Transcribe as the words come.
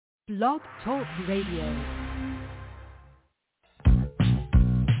Blog Talk Radio.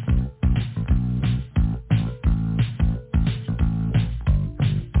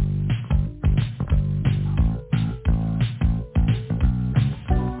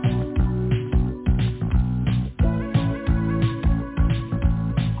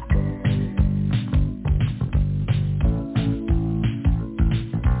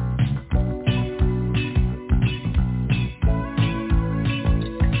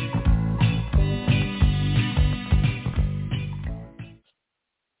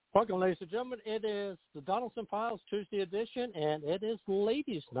 Welcome, ladies and gentlemen. It is the Donelson Files Tuesday edition, and it is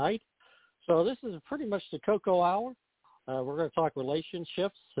ladies' night. So this is pretty much the Coco Hour. We're going to talk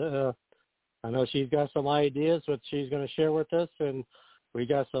relationships. I know she's got some ideas that she's going to share with us, and we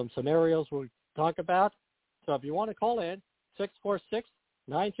got some scenarios we'll talk about. So if you want to call in,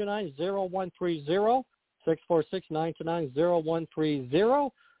 646-929-0130,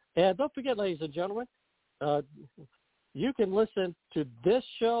 646-929-0130. And don't forget, ladies and gentlemen, you can listen to this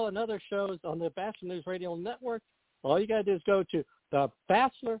show and other shows on the Bachelor News Radio Network. All you got to do is go to the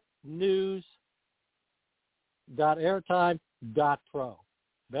bachelornews.airtime.pro.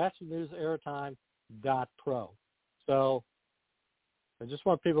 bachelornewsairtime.pro. So I just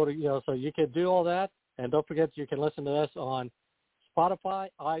want people to, so you can do all that. And don't forget, you can listen to us on Spotify,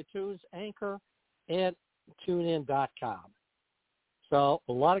 iTunes, Anchor, and TuneIn.com. So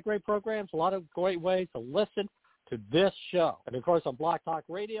a lot of great programs, a lot of great ways to listen to this show. And, of course, on Blog Talk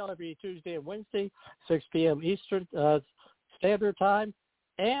Radio every Tuesday and Wednesday, 6 p.m. Eastern Standard Time,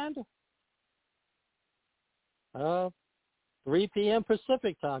 and 3 p.m.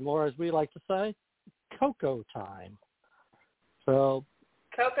 Pacific Time, or as we like to say, Coco Time. So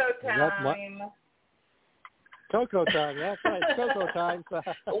Coco Time. Coco Time, that's right, Coco Time.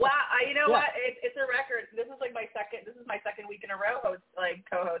 Wow, you know what? It's a record. This is my second week in a row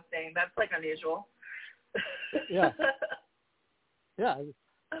co-hosting. That's unusual. Yeah,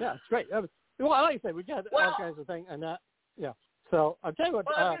 it's great. Well, like I said, we got all kinds of things, and So I'll tell you what.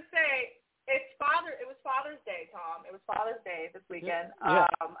 Well, I was gonna say it was Father's Day, Tom. It was Father's Day this weekend. Yeah.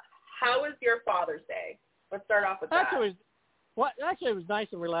 How was your Father's Day? Let's start off with that. Actually, it was nice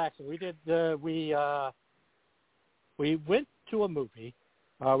and relaxing. We did. We went to a movie.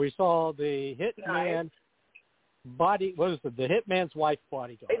 We saw the Hitman. The Hitman's Wife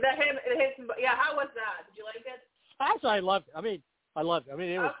Bodyguard. How was that? Did you like it? Actually, I loved it. I loved it.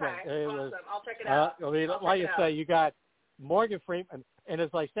 It was great. Awesome. I'll check it out. Like you say, you got Morgan Freeman, and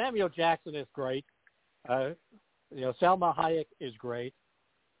it's like Samuel Jackson is great. Salma Hayek is great.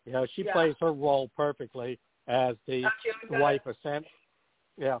 She plays her role perfectly as the wife of Sam.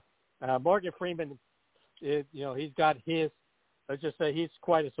 Yeah. Morgan Freeman, he's got his. Let's just say he's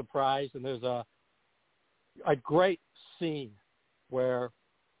quite a surprise, and there's a great scene where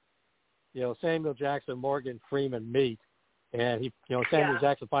Samuel Jackson and Morgan Freeman meet, and Samuel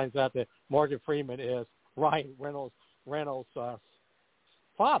Jackson finds out that Morgan Freeman is Ryan Reynolds'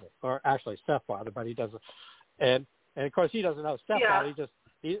 father, or actually stepfather, but he doesn't, and of course he doesn't know stepfather.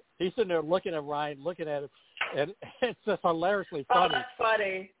 He's sitting there looking at Ryan, looking at him, and it's just hilariously funny. Oh, that's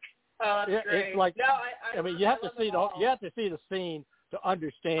funny. Oh, that's great. It's like, you have to see the scene to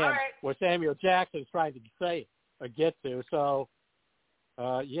understand what Samuel Jackson is trying to say or get to. So,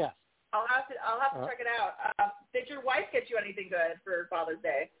 yes. I'll have to check it out. Did your wife get you anything good for Father's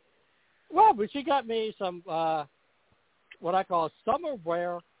Day? Well, but she got me some what I call summer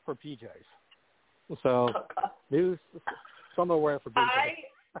wear for PJs. So, new summer wear for PJs.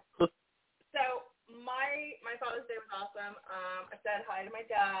 So my Father's Day was awesome. I said hi to my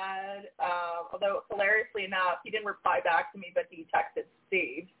dad, although hilariously enough, he didn't reply back to me, but he texted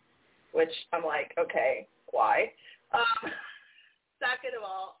Steve, which I'm like, okay, why? Second of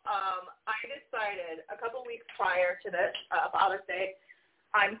all, I decided a couple weeks prior to this Father's Day,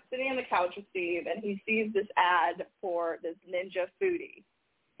 I'm sitting on the couch with Steve, and he sees this ad for this Ninja Foodie,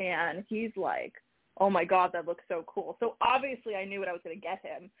 and he's like, oh, my God, that looks so cool. So obviously I knew what I was going to get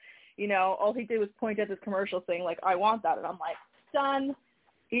him. All he did was point at this commercial saying, I want that. And I'm like, done,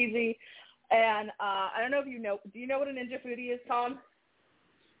 easy. And I don't know if you know. Do you know what a Ninja Foodie is, Tom?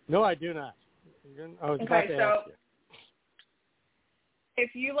 No, I do not. Okay, so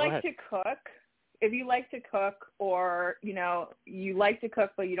if you like to cook, or, you like to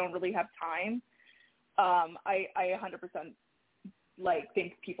cook but you don't really have time, I 100%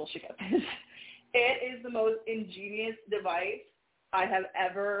 think people should get this. It is the most ingenious device I have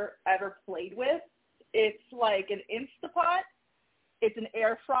ever played with. It's like an Instapot. It's an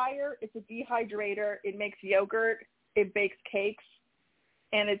air fryer. It's a dehydrator. It makes yogurt. It bakes cakes.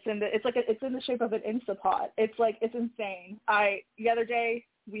 and it's in the shape of an Instapot. It's insane. The other day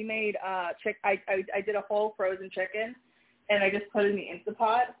we made I did a whole frozen chicken, and I just put it in the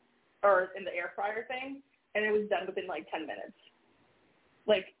Instapot or in the air fryer thing, and it was done within like 10 minutes.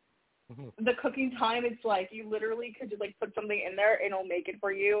 Like the cooking time, it's like you literally could just like put something in there and it'll make it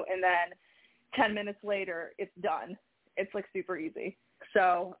for you, and then 10 minutes later it's done. It's like super easy.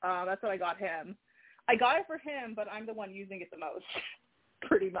 So that's what I got him. I got it for him, but I'm the one using it the most,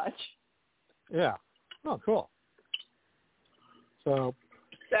 pretty much. Yeah. Oh, cool. So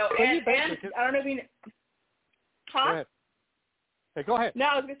and I don't know if you. Huh? Go ahead. Hey, go ahead. No,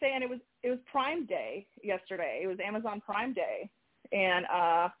 I was gonna say, and it was Prime Day yesterday. It was Amazon Prime Day, and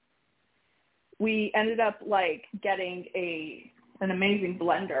we ended up like getting an amazing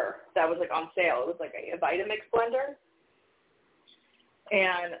blender that was like on sale. It was like a Vitamix blender,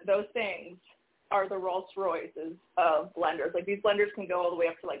 and those things are the Rolls Royces of blenders. Like these blenders can go all the way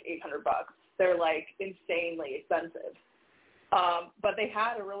up to like $800. They're like insanely expensive. But they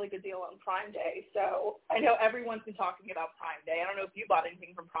had a really good deal on Prime Day. So I know everyone's been talking about Prime Day. I don't know if you bought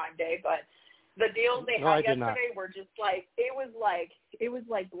anything from Prime Day, but the deals they had yesterday were just like, it was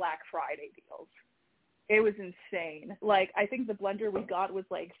like Black Friday deals. It was insane. Like, I think the blender we got was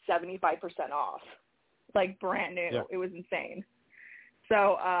like 75% off, like brand new. Yeah. It was insane.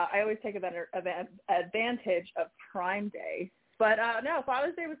 So I always take advantage of Prime Day. But no,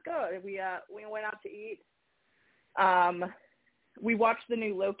 Father's Day was good. We went out to eat. We watched the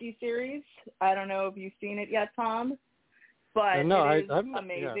new Loki series. I don't know if you've seen it yet, Tom, but it is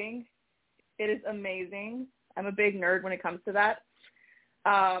amazing. Yeah. It is amazing. I'm a big nerd when it comes to that.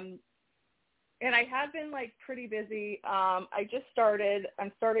 And I have been like pretty busy. I'm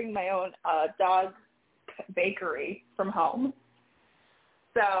starting my own dog bakery from home.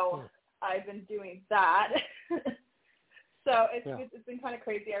 So I've been doing that. So it's been kind of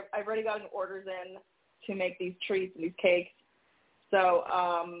crazy. I've already gotten orders in to make these treats and these cakes. So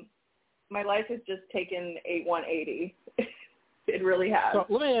my life has just taken a 180. It really has. So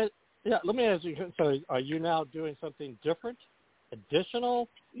let me ask you. So are you now doing something different, additional?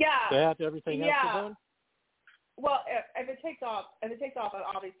 Yeah. To add to everything else you're doing? Well, if it takes off,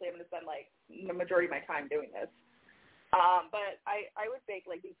 obviously I'm going to spend like the majority of my time doing this. But I would bake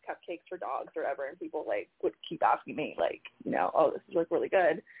like these cupcakes for dogs or whatever, and people like would keep asking me like, oh, this is like really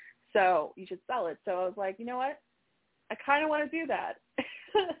good, so you should sell it. So I was like, you know what? I kind of want to do that.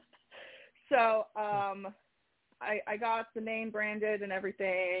 So I got the name branded and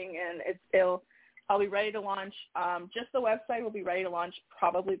everything, and I'll be ready to launch. Just the website will be ready to launch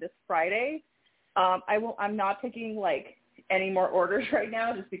probably this Friday. I'm not taking like any more orders right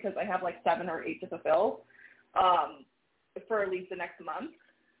now, just because I have like 7 or 8 to fulfill for at least the next month.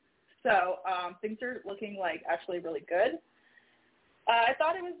 So things are looking like actually really good. I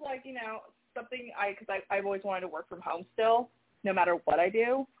thought it was like, something because I've always wanted to work from home still, no matter what I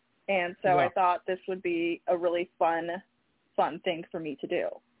do. And so I thought this would be a really fun thing for me to do.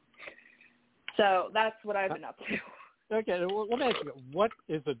 So that's what I've been up to. Okay, well, let me ask you, what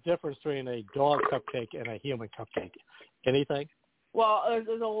is the difference between a dog cupcake and a human cupcake? Anything? Well,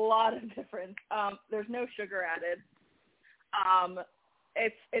 there's a lot of difference. There's no sugar added.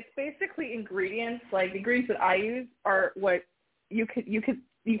 It's basically ingredients. Like the ingredients that I use are what you could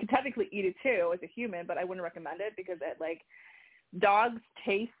technically eat it too as a human, but I wouldn't recommend it because dogs'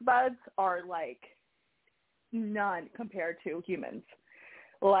 taste buds are like none compared to humans.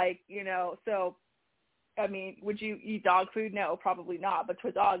 So, I mean, would you eat dog food? No, probably not. But to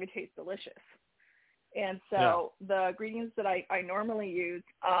a dog, it tastes delicious. And so the ingredients that I normally use,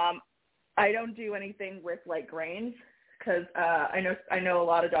 I don't do anything with like grains because I know a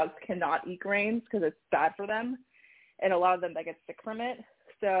lot of dogs cannot eat grains because it's bad for them, and a lot of them they get sick from it.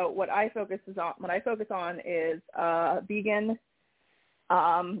 So what I focus on is vegan,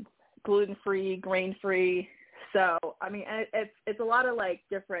 gluten-free, grain-free. So I mean, it's a lot of like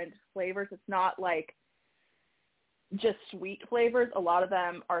different flavors. It's not like just sweet flavors. A lot of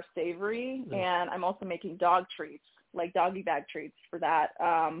them are savory, and I'm also making dog treats, like doggy bag treats for that.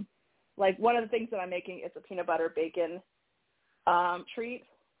 Like one of the things that I'm making is a peanut butter bacon treat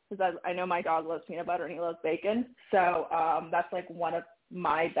because I know my dog loves peanut butter and he loves bacon. So that's like one of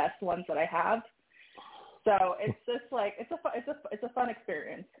my best ones that I have. So it's just like it's a fun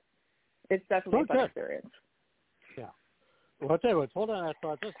experience. It's definitely a fun experience. Yeah. Well, I'll tell you what, hold on. I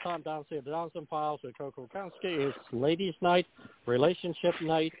thought this Tom Donelson of the Donelson Files with Coco Konski is Ladies' Night, Relationship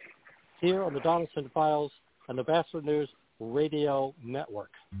Night, here on the Donelson Files and the Bachelor News Radio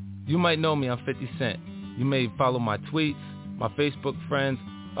Network. You might know me, I'm 50 Cent. You may follow my tweets, my Facebook friends.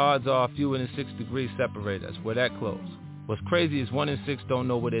 Odds are fewer than 6 degrees separate us. We're that close. What's crazy is 1 in 6 don't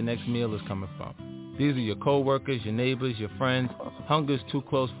know where their next meal is coming from. These are your coworkers, your neighbors, your friends. Hunger is too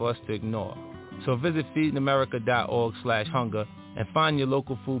close for us to ignore. So visit feedingamerica.org/hunger and find your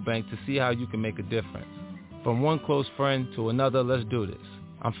local food bank to see how you can make a difference. From one close friend to another, let's do this.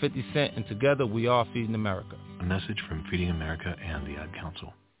 I'm 50 Cent, and together we are Feeding America. A message from Feeding America and the Ad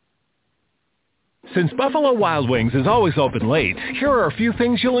Council. Since Buffalo Wild Wings is always open late, here are a few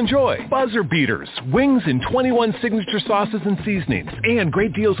things you'll enjoy. Buzzer beaters, wings in 21 signature sauces and seasonings, and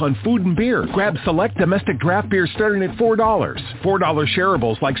great deals on food and beer. Grab select domestic draft beer starting at $4. $4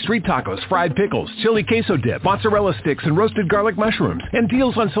 shareables like street tacos, fried pickles, chili queso dip, mozzarella sticks, and roasted garlic mushrooms, and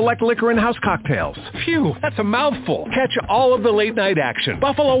deals on select liquor and house cocktails. Phew, that's a mouthful. Catch all of the late night action.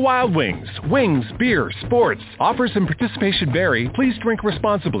 Buffalo Wild Wings. Wings, beer, sports. Offers and participation vary. Please drink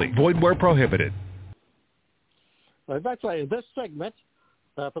responsibly. Void where prohibited. That's right. This segment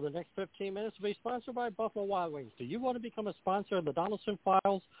for the next 15 minutes will be sponsored by Buffalo Wild Wings. Do you want to become a sponsor of the Donelson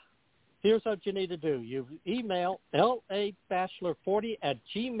Files? Here's what you need to do. You email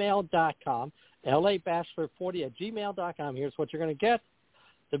labachelor40@gmail.com, labachelor40@gmail.com. Here's what you're going to get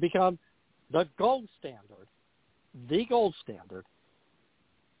to become the gold standard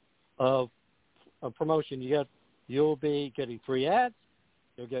of promotion. You'll be getting 3 ads.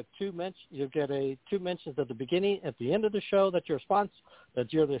 You'll get two mentions at the beginning, at the end of the show that you're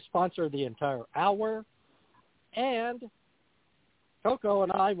the sponsor of the entire hour, and Coco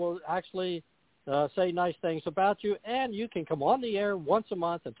and I will actually say nice things about you, and you can come on the air once a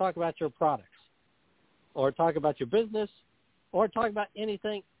month and talk about your products, or talk about your business, or talk about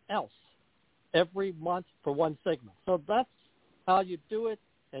anything else every month for one segment. So that's how you do it.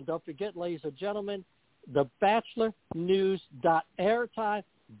 And don't forget, ladies and gentlemen,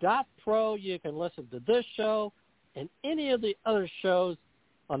 thebachelornews.airtime.pro. You can listen to this show and any of the other shows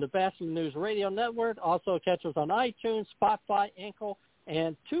on the Bachelor News Radio Network. Also catch us on iTunes, Spotify, Anchor,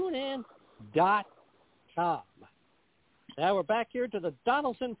 and TuneIn.com. Now we're back here to the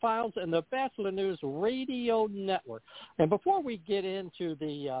Donelson Files and the Bachelor News Radio Network. And before we get into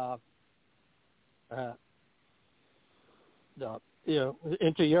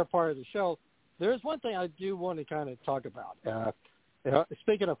into your part of the show, there's one thing I do want to kind of talk about.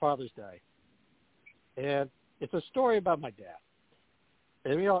 Speaking of Father's Day, and it's a story about my dad.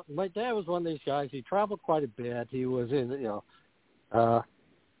 And my dad was one of these guys. He traveled quite a bit. He was in,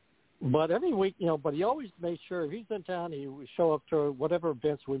 but every week, but he always made sure if he's in town, he would show up to whatever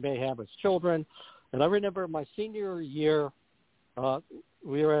events we may have as children. And I remember my senior year,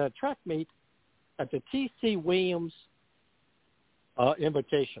 we were at a track meet at the T.C. Williams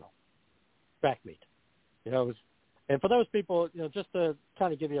Invitational track meet. And for those people, just to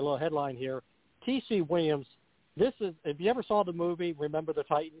kind of give you a little headline here, T.C. Williams, this is, if you ever saw the movie Remember the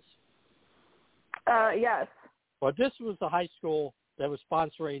Titans? Yes. Well, this was the high school that was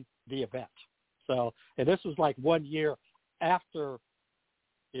sponsoring the event. So, and this was like 1 year after,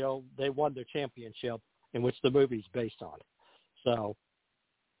 they won their championship, in which the movie's based on. So,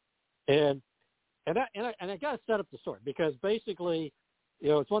 and I got to set up the story because basically,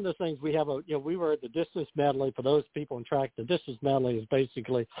 it's one of those things we have we were at the distance medley. For those people in track, the distance medley is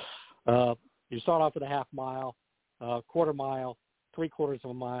basically, you start off with a half mile, quarter mile, 3/4 of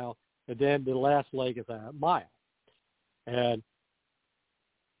a mile, and then the last leg is a mile. And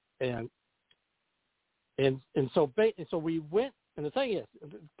so we went, and the thing is,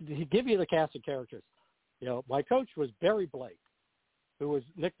 to give you the cast of characters, my coach was Barry Blake, who was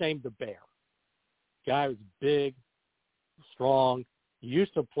nicknamed the Bear. Guy was big, strong. He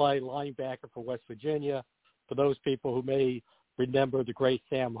used to play linebacker for West Virginia. For those people who may remember the great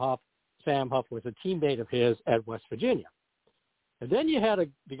Sam Huff was a teammate of his at West Virginia. And then you had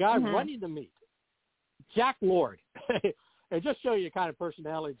the guy running the meet, Jack Lord. And just show you the kind of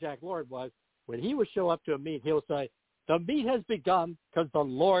personality Jack Lord was, when he would show up to a meet, he'll say, "The meet has begun because the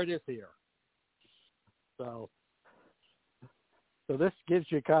Lord is here." So this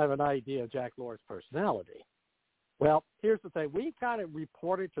gives you kind of an idea of Jack Lord's personality. Well, here's the thing. We kind of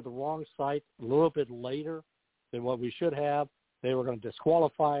reported to the wrong site a little bit later than what we should have. They were going to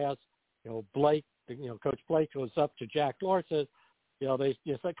disqualify us. Blake, Coach Blake goes up to Jack Lord, says, they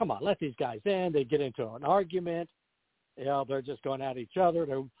say, "Come on, let these guys in." They get into an argument. They're just going at each other.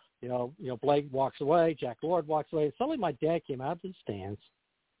 Blake walks away. Jack Lord walks away. Suddenly my dad came out of the stands,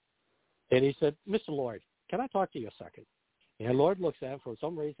 and he said, "Mr. Lord, can I talk to you a second?" And Lord looks at him. For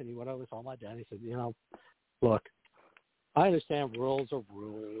some reason, he went over and saw my dad. He said, "Look, I understand rules are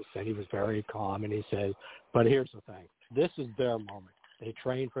rules." And he was very calm, and he said, "But here's the thing. This is their moment. They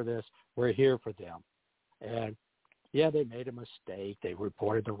trained for this. We're here for them. And, yeah, they made a mistake. They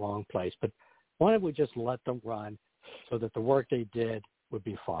reported the wrong place. But why don't we just let them run so that the work they did would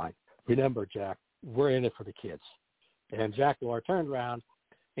be fine? Remember, Jack, we're in it for the kids. And Jack Lohr turned around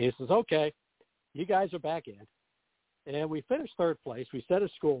and he says, okay, you guys are back in. And we finished third place. We set a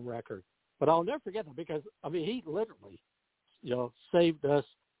school record. But I'll never forget that because, I mean, he literally, saved us,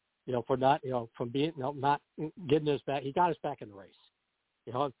 for not, from being, not getting us back. He got us back in the race,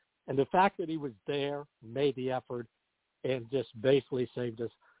 And the fact that he was there, made the effort, and just basically saved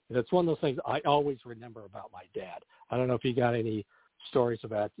us. It's one of those things I always remember about my dad. I don't know if you got any stories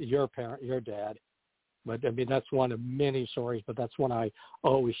about your dad, but, I mean, that's one of many stories, but that's one I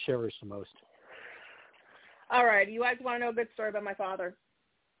always cherish the most. All right. You guys want to know a good story about my father?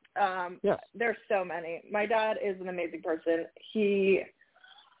 Yes. There's so many. My dad is an amazing person. He's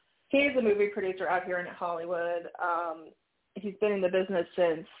a movie producer out here in Hollywood. He's been in the business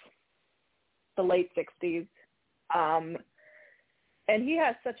since the late 60s. And he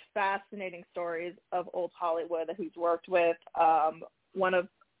has such fascinating stories of old Hollywood that he's worked with. One of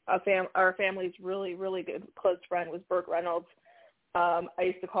our family's really, really good close friend was Burt Reynolds. I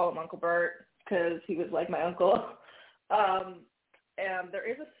used to call him Uncle Burt because he was like my uncle. And there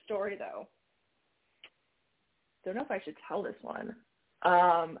is a story, though. Don't know if I should tell this one.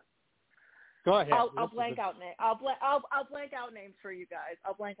 Go ahead. I'll blank out names. I'll blank out names for you guys.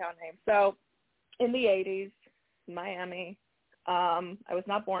 I'll blank out names. So, in the 80s, Miami, I was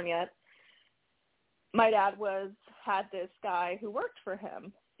not born yet. My dad had this guy who worked for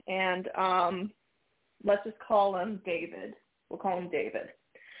him, and let's just call him David. We'll call him David.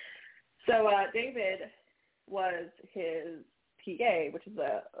 So David was his PA, which is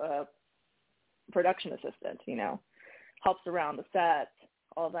a production assistant, helps around the set,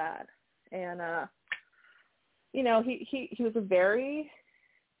 all that. And, he was a very,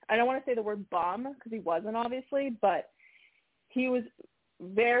 I don't want to say the word bum because he wasn't obviously, but he was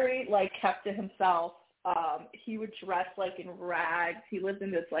very kept to himself. He would dress in rags. He lived in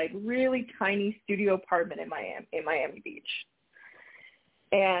this really tiny studio apartment in Miami Beach.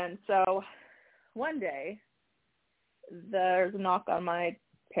 And so one day, there's a knock on my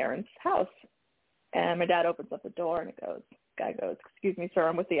parents' house, and my dad opens up the door, and guy goes, "Excuse me, sir,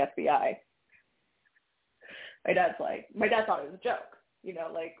 I'm with the FBI." My dad thought it was a joke,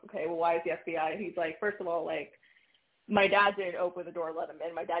 okay, well, why is the FBI? And he's like, first of all, my dad didn't open the door, let him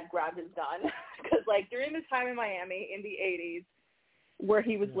in. My dad grabbed his gun because, during the time in Miami in the 80s where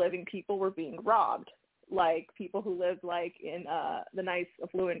he was living, people were being robbed. People who lived, in the nice,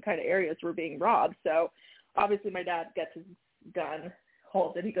 affluent kind of areas were being robbed. So, obviously, my dad gets his gun,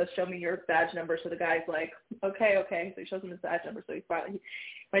 holds it. He goes, "Show me your badge number." So the guy's like, okay. So he shows him his badge number. So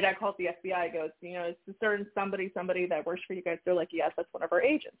my dad calls the FBI, goes, "Is a certain somebody that works for you guys?" They're like, "Yes, that's one of our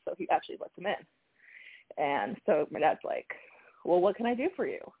agents." So he actually lets him in. And so my dad's like, "Well, what can I do for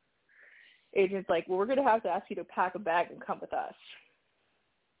you?" Agent's like, "Well, we're going to have to ask you to pack a bag and come with us."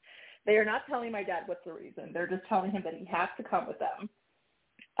 They are not telling my dad what's the reason. They're just telling him that he has to come with them.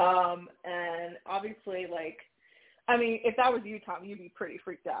 And obviously, if that was you, Tom, you'd be pretty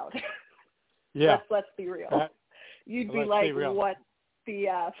freaked out. Yeah. Let's be real. You'd be like, what the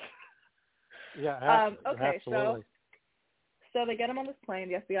F? Yeah, okay, absolutely. So they get him on this plane,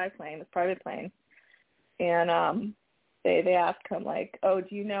 the FBI plane, this private plane, and they ask him, "Oh,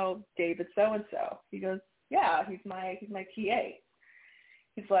 do you know David so-and-so?" He goes, "Yeah, he's my PA."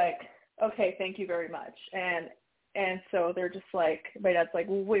 He's like, "Okay, thank you very much." And so they're just my dad's like,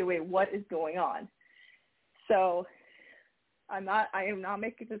 "Well, wait, what is going on?" So I am not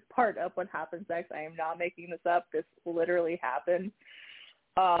making this part up what happens next. I am not making this up. This literally happened.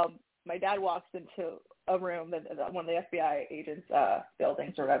 My dad walks into a room, one of the FBI agents'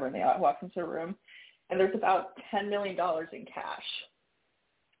 buildings or whatever, and they walks into a room, and there's about $10 million in cash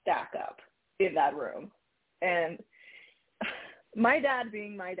stack up in that room. And my dad,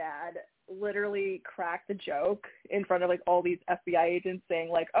 being my dad, literally cracked a joke in front of all these FBI agents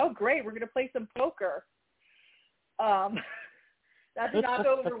saying "Oh, great, we're going to play some poker." That did not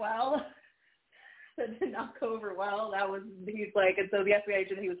go over well. That did not go over well. And so the FBI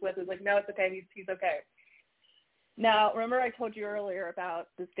agent he was with was like, "No, it's okay. He's okay." Now, remember I told you earlier about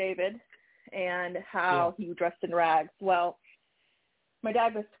this David and how he dressed in rags. Well, my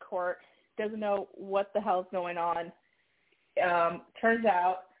dad goes to court, doesn't know what the hell's going on. Turns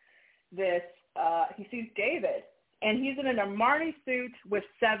out he sees David, and he's in an Armani suit with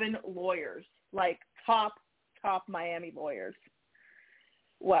 7 lawyers, top Miami lawyers.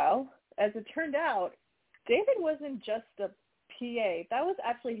 Well, as it turned out, David wasn't just a PA. That was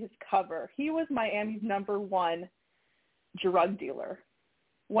actually his cover. He was Miami's #1 drug dealer,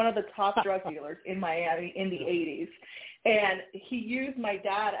 one of the top drug dealers in Miami in the 80s. And he used my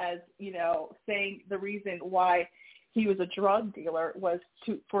dad as, saying the reason why he was a drug dealer was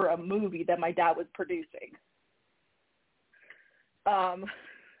for a movie that my dad was producing.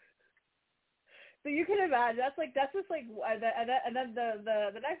 So you can imagine that's just like, and then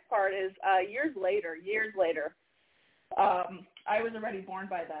the next part is years later. I was already born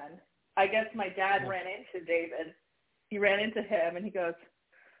by then. I guess my dad ran into David. He ran into him, and he goes,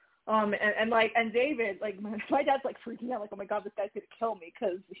 and David, like my dad's like freaking out, like, oh my God, this guy's gonna kill me,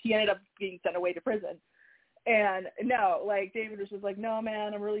 because he ended up being sent away to prison. And no, like David was just like, no,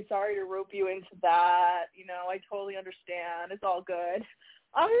 man, I'm really sorry to rope you into that. You know, I totally understand. It's all good.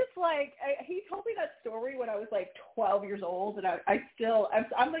 I was like, he told me that story when I was like 12 years old, and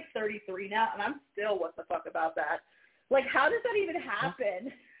I'm like 33 now, and I'm still what the fuck about that. Like, how does that even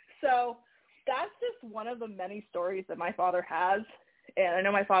happen? So that's just one of the many stories that my father has, and I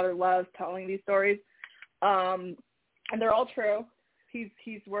know my father loves telling these stories, and they're all true.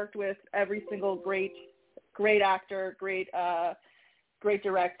 He's worked with every single great actor, great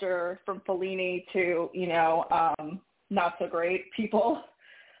director, from Fellini to, you know, not so great people.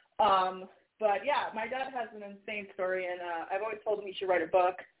 But yeah, my dad has an insane story, and I've always told him he should write a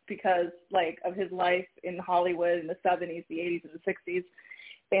book because, like, of his life in Hollywood in the 70s, the 80s, and the 60s.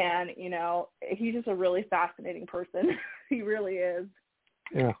 And, you know, he's just a really fascinating person. He really is.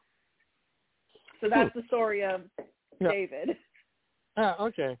 Yeah. So that's the story of David.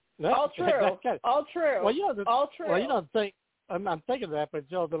 Okay. All true. All true. Well, you know, all true. Well, you know, I'm thinking of that, but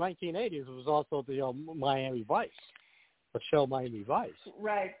you know, the 1980s was also the Miami Vice, the show Miami Vice.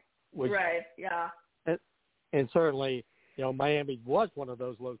 Right. Yeah. And certainly, you know, Miami was one of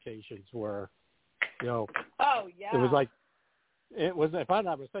those locations where, you know, oh yeah, it was, if I'm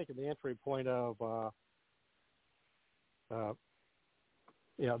not mistaken, the entry point of,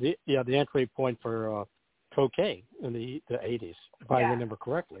 the entry point for cocaine in the 80s, if I remember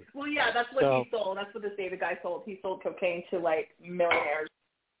correctly. Well, yeah, that's what he sold. That's what this David guy sold. He sold cocaine to, like, millionaires.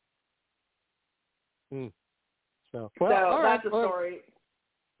 So that's a story.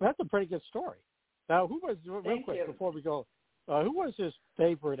 That's a pretty good story. Now, who was, before we go, who was his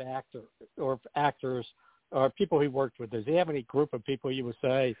favorite actor or actors or people he worked with? Does he have any group of people you would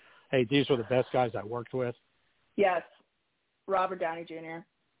say, hey, these are the best guys I worked with? Yes. Robert Downey Jr.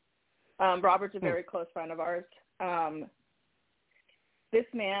 Robert's a very close friend of ours. This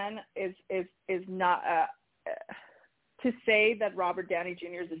man is not to say that Robert Downey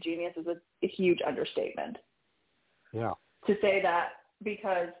Jr. is a genius is a huge understatement. Yeah. To say that,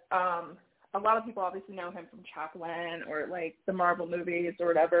 because a lot of people obviously know him from Chaplin or, like, the Marvel movies or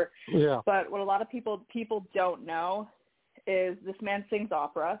whatever. Yeah. But what a lot of people don't know is this man sings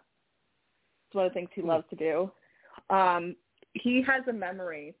opera. It's one of the things he loves to do. He has a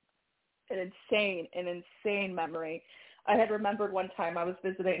memory, an insane memory. I had remembered one time I was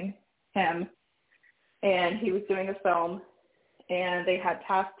visiting him, and he was doing a film, and they had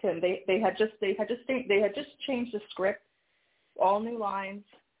tasked him. They had just changed the script, all new lines,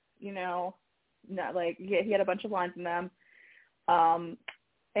 you know, not like he had a bunch of lines in them, and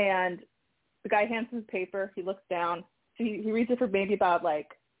the guy hands him his paper. He looks down. He reads it for maybe about,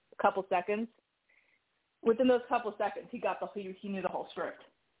 like, a couple seconds. Within those couple seconds, he knew the whole script.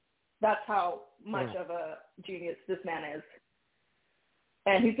 That's how much of a genius this man is.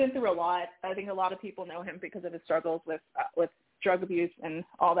 And he's been through a lot. I think a lot of people know him because of his struggles with drug abuse and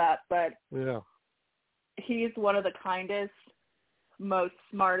all that. But he's one of the kindest, most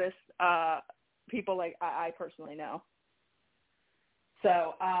smartest people, like, I personally know.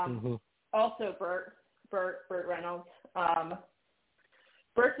 So also Burt Reynolds.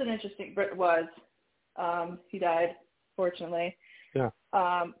 Burt's an interesting. Burt was. He died, fortunately. Yeah.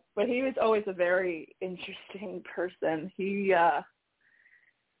 But he was always a very interesting person. He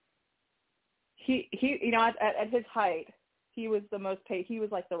you know, at his height, he was the most paid. He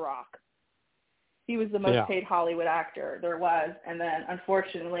was like The Rock. He was the most paid Hollywood actor there was. And then,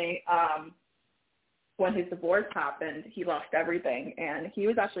 unfortunately, when his divorce happened, he lost everything, and he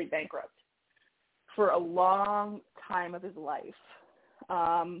was actually bankrupt for a long time of his life.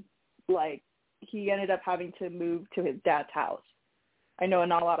 Like, he ended up having to move to his dad's house. I know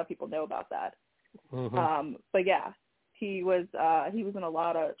not a lot of people know about that. But yeah, he was in a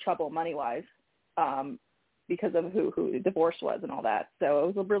lot of trouble money-wise because of who the divorce was and all that. So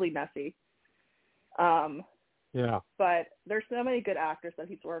it was really messy. But there's so many good actors that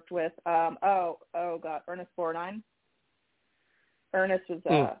he's worked with. God, Ernest Borgnine. Ernest was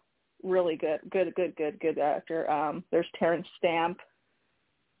a really good actor. There's Terrence Stamp.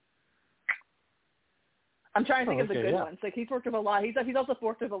 I'm trying to think of the good ones. Like, he's worked with a lot. He's also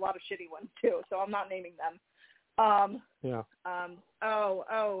worked with a lot of shitty ones too. So I'm not naming them.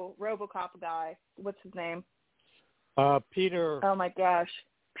 RoboCop guy. What's his name? Peter. Oh my gosh,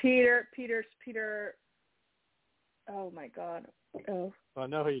 Peter. Oh my God. Oh. I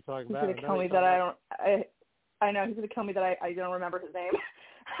know who you're talking He's about. gonna kill me that I don't. I know he's gonna kill me that I don't remember his name.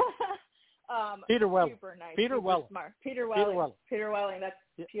 Peter Welling. Super nice. Peter super Welling. Smart. Peter Welling. Peter Welling. That's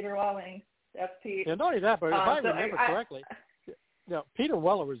Peter Welling. That's Pete. Yeah, not only that, but if I remember correctly, Peter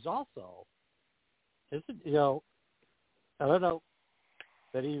Weller was also, I don't know,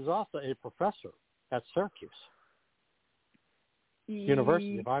 that he was also a professor at Syracuse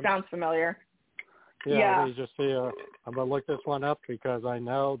University. Sounds familiar. Yeah. Let me just see. I'm going to look this one up because I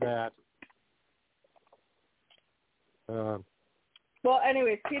know that. Well,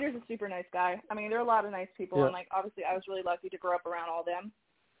 anyways, Peter's a super nice guy. I mean, there are a lot of nice people, and obviously, I was really lucky to grow up around all them.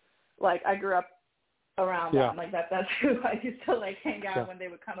 I grew up around them. That's who I used to hang out when they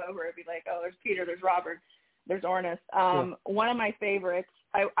would come over. It'd be like, oh, there's Peter, there's Robert, there's Ornis. One of my favorites,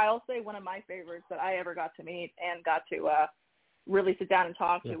 I'll say one of my favorites that I ever got to meet and got to really sit down and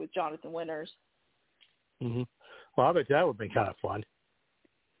talk to was Jonathan Winters. Mm-hmm. Well, I bet that would be kind of fun.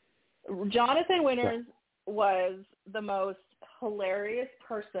 Jonathan Winters was the most hilarious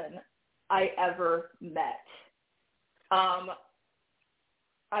person I ever met.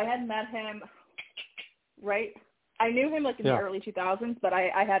 I had met him, I knew him in the early 2000s, but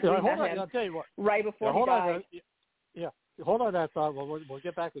I had met him I'll tell you what. Right before he died. Hold on that thought. We'll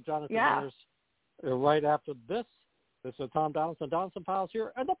get back to Jonathan Winters right after this. This is Tom Donelson, Donelson Piles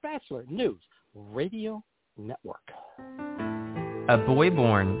here, and the Bachelor News Radio Network. A boy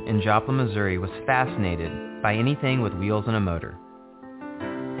born in Joplin, Missouri was fascinated by anything with wheels and a motor.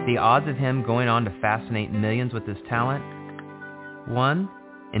 The odds of him going on to fascinate millions with his talent? 1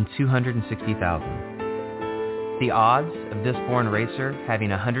 in 260,000. The odds of this born racer having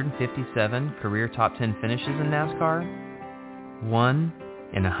 157 career top 10 finishes in NASCAR? 1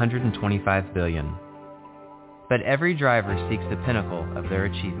 in 125 billion. But every driver seeks the pinnacle of their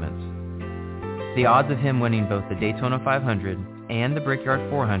achievements. The odds of him winning both the Daytona 500 and the Brickyard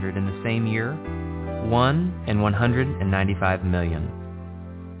 400 in the same year? 1 in 195 million.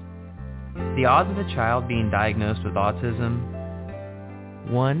 The odds of a child being diagnosed with autism?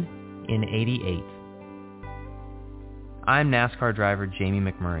 1 in 88. I'm NASCAR driver Jamie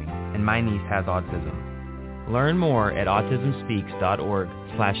McMurray, and my niece has autism. Learn more at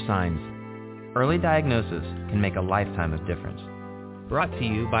autismspeaks.org/signs. Early diagnosis can make a lifetime of difference. Brought to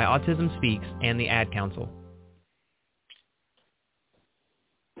you by Autism Speaks and the Ad Council.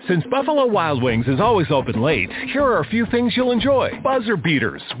 Since Buffalo Wild Wings is always open late, here are a few things you'll enjoy. Buzzer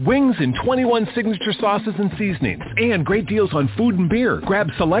beaters, wings in 21 signature sauces and seasonings, and great deals on food and beer. Grab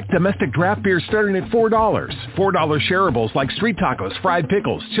select domestic draft beer starting at $4. $4 shareables like street tacos, fried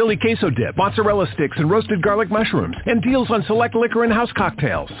pickles, chili queso dip, mozzarella sticks, and roasted garlic mushrooms, and deals on select liquor and house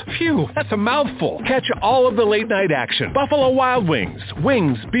cocktails. Phew, that's a mouthful. Catch all of the late night action. Buffalo Wild Wings.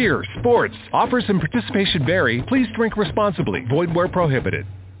 Wings, beer, sports. Offers and participation vary. Please drink responsibly. Void where prohibited.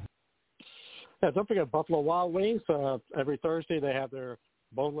 Yeah, don't forget Buffalo Wild Wings. Every Thursday they have their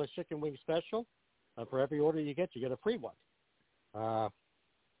boneless chicken wing special. For every order you get a free one.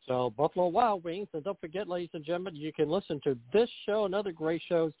 So Buffalo Wild Wings. And don't forget, ladies and gentlemen, you can listen to this show and other great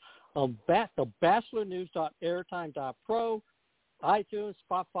shows on the bachelornews.airtime.pro, iTunes,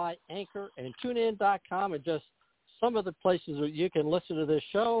 Spotify, Anchor, and TuneIn.com, and just some of the places where you can listen to this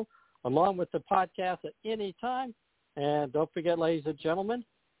show along with the podcast at any time. And don't forget, ladies and gentlemen,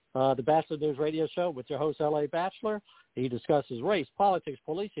 the Bachelor News Radio Show with your host, L.A. Bachelor. He discusses race, politics,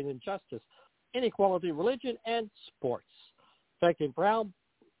 policing, injustice, inequality, religion, and sports, affecting brown,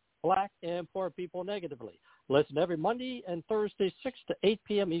 black, and poor people negatively. Listen every Monday and Thursday, 6 to 8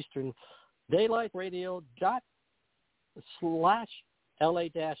 p.m. Eastern,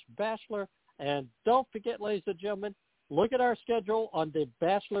 daylightradio.com/LA-Bachelor. And don't forget, ladies and gentlemen, look at our schedule on the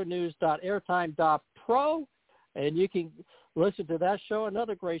bachelornews.airtime.pro, and you can listen to that show and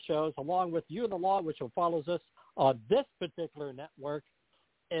other great shows along with You and the Law, which follows us on this particular network,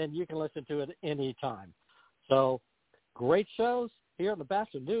 and you can listen to it any time. So great shows here on the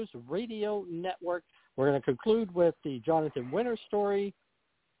Bachelor News Radio Network. We're going to conclude with the Jonathan Winters story,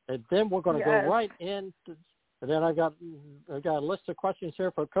 and then we're going to go right in. And then I've got a list of questions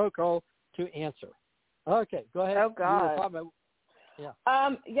here for Coco to answer. Okay, go ahead. Oh, God.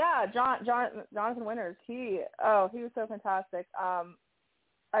 Jonathan Winters. He was so fantastic.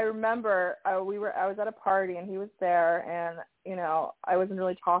 I remember I was at a party and he was there, and I wasn't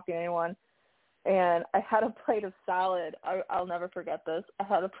really talking to anyone, and I had a plate of salad. I'll never forget this. I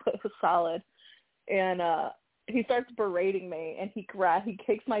had a plate of salad, and he starts berating me, and he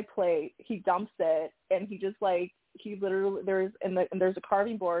takes my plate, he dumps it, and he just there's a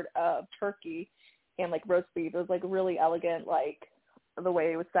carving board of turkey. and like roast beef. It was like really elegant, like the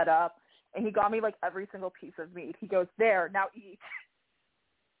way it was set up. And he got me like every single piece of meat. He goes, "There, now eat."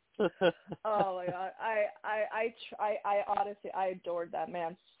 Oh my God. I honestly, I adored that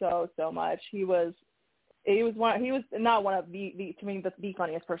man so much. He was not one of the to me, the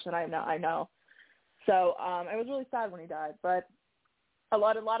funniest person I know. So, it was really sad when he died, but a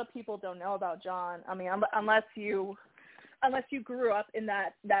lot of people don't know about John. I mean, unless you grew up in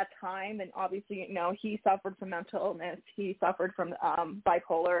that time, and obviously, you know, he suffered from mental illness. He suffered from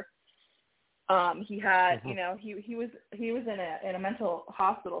bipolar. He had, you know, he was in a mental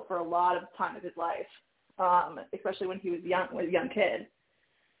hospital for a lot of time of his life, especially when he was a young kid.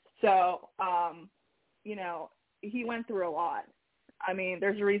 So, you know, he went through a lot. I mean,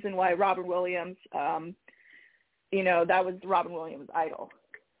 there's a reason why Robin Williams, you know, that was Robin Williams' idol.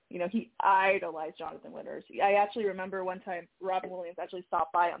 You know, he idolized Jonathan Winters. I actually remember one time Robin Williams actually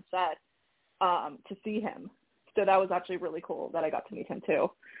stopped by on set to see him. So that was actually really cool that I got to meet him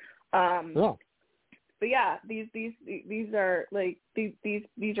too. But yeah, these are like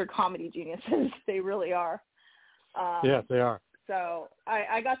these are comedy geniuses. They really are. Yes, they are. So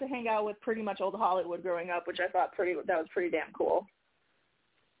I got to hang out with pretty much old Hollywood growing up, which I thought that was pretty damn cool.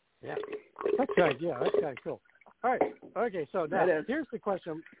 Yeah, that's good. Yeah, that's kind of cool. All right. Okay, so now here's the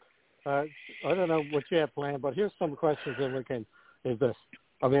question. I don't know what you have planned, but here's some questions that we can. Is this?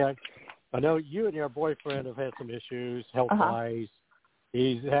 I mean, I know you and your boyfriend have had some issues health-wise.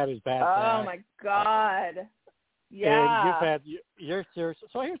 He's had his bad back. Oh my God. Yeah. And you're serious.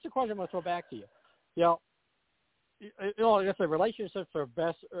 So here's the question I'm going to throw back to you. You know, if the relationships are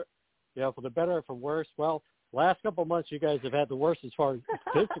best, you know, for the better or for worse. Well, last couple of months you guys have had the worst as far as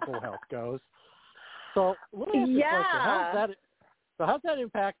physical health goes. So let me ask you a question. How's that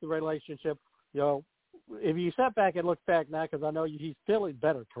impact the relationship? You know, if you step back and look back now, because I know he's feeling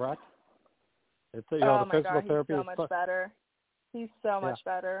better, correct? It's, you know, the physical therapy he's so much better. He's so much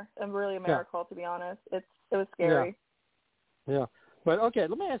better, and really a miracle, to be honest. It was scary. Yeah. But okay,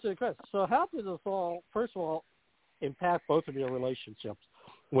 let me ask you a question. So how does this all, first of all, impact both of your relationships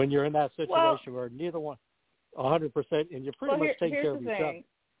when you're in that situation where neither one 100% and you're pretty much taking care of yourself?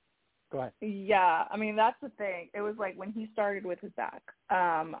 Go ahead. Yeah, I mean, that's the thing. It was like when he started with his back,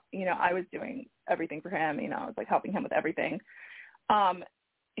 you know, I was doing everything for him. You know, I was like helping him with everything.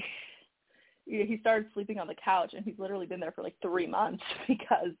 He started sleeping on the couch, and he's literally been there for like 3 months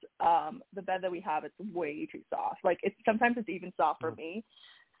because the bed that we have, it's way too soft. Like sometimes it's even soft for me.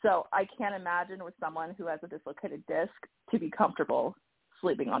 So I can't imagine with someone who has a dislocated disc to be comfortable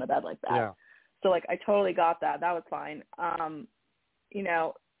sleeping on a bed like that. Yeah. So like I totally got that. That was fine. You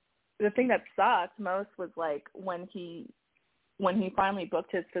know, the thing that sucked most was like when he finally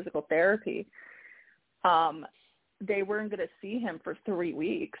booked his physical therapy, they weren't going to see him for 3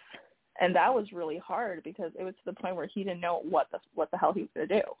 weeks. And that was really hard because it was to the point where he didn't know what the hell he was going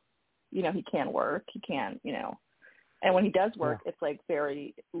to do. You know, he can't work. He can't, you know. And when he does work, it's like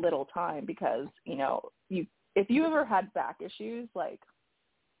very little time because, you know, if you ever had back issues, like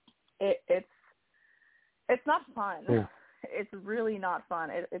it's not fun. Yeah. It's really not fun.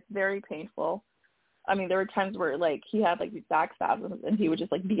 It's very painful. I mean, there were times where like he had like these back spasms and he would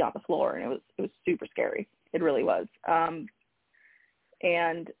just like be on the floor, and it was super scary. It really was.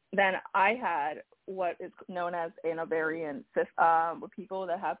 And then I had what is known as an ovarian cyst, with people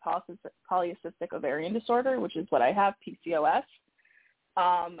that have polycystic ovarian disorder, which is what I have, PCOS.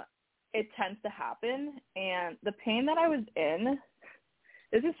 It tends to happen, and the pain that I was in,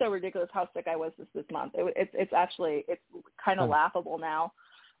 this is so ridiculous how sick I was this month. It's kind of laughable now.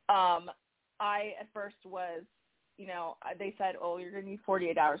 I at first was, you know, they said, oh, you're going to need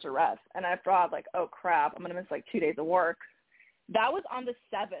 48 hours of rest. And I thought like, oh crap, I'm going to miss like 2 days of work. That was on the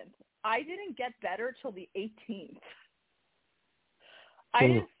 7th. I didn't get better till the 18th. I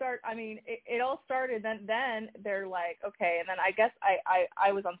didn't start. I mean, it all started. Then they're like, okay. And then I guess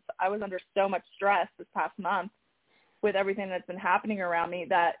I was under so much stress this past month with everything that's been happening around me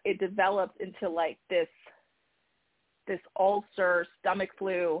that it developed into like this ulcer, stomach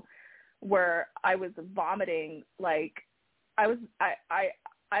flu, where I was vomiting. Like I was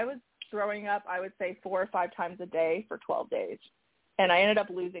throwing up, I would say 4 or 5 times a day for 12 days. And I ended up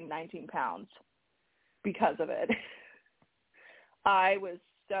losing 19 pounds because of it. I was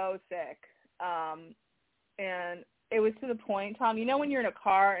so sick. And it was to the point, Tom, you know when you're in a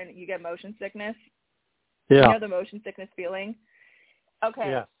car and you get motion sickness? Yeah. You know the motion sickness feeling?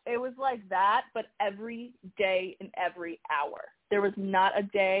 Okay. Yeah. It was like that, but every day and every hour. There was not a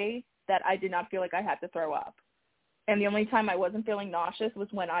day that I did not feel like I had to throw up. And the only time I wasn't feeling nauseous was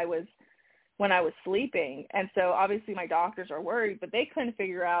when I was when I was sleeping. And so obviously my doctors are worried, but they couldn't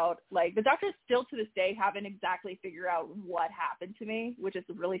figure out, like, the doctors still to this day haven't exactly figured out what happened to me, which is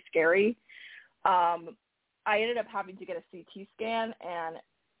really scary. I ended up having to get a CT scan, and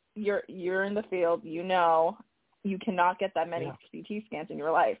you're in the field, you know, you cannot get that many CT scans in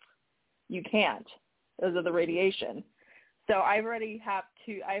your life. You can't, because of the radiation. So I've already had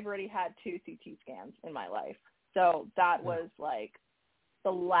two CT scans in my life. So that was like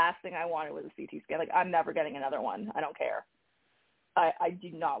the last thing I wanted was a CT scan. Like, I'm never getting another one. I don't care. I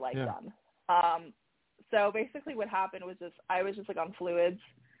do not like them. So basically what happened was I was just like on fluids.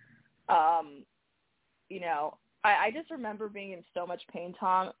 You know, I just remember being in so much pain,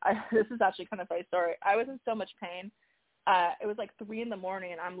 Tom. This is actually kind of a funny story. I was in so much pain. It was like 3 a.m,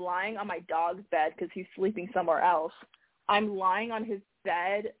 and I'm lying on my dog's bed because he's sleeping somewhere else. I'm lying on his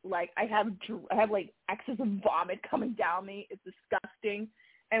bed, like I have like excess of vomit coming down me. It's disgusting.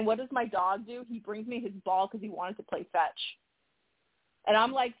 And what does my dog do? He brings me his ball because he wanted to play fetch. And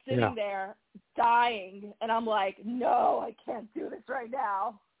I'm like sitting there dying, and I'm like, no, I can't do this right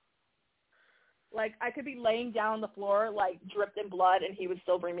now. Like, I could be laying down on the floor, like dripped in blood, and he would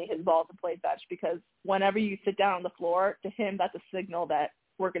still bring me his ball to play fetch, because whenever you sit down on the floor, to him, that's a signal that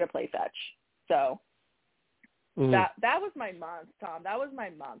we're going to play fetch. So that was my month, Tom. That was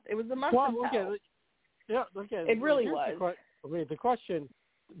my month. It was the month of hell. It really was. The question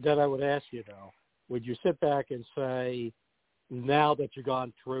that I would ask you, though, would you sit back and say, now that you've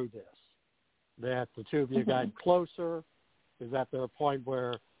gone through this, that the two of you got closer? Is that the point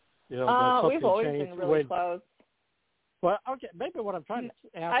where, you know, we've always been really close. Well, okay, maybe what I'm trying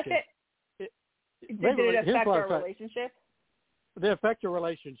to ask did it affect our relationship? Did it affect your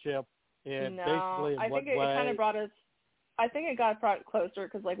relationship? And no, basically, I think it kind of brought us. I think it got brought closer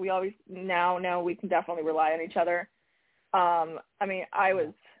because, like, we always now know we can definitely rely on each other. I mean,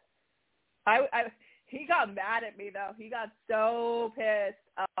 he got mad at me though. He got so pissed.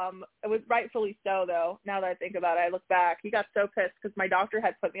 It was rightfully so though. Now that I think about it, I look back. He got so pissed because my doctor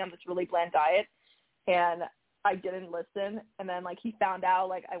had put me on this really bland diet, and I didn't listen. And then, like, he found out,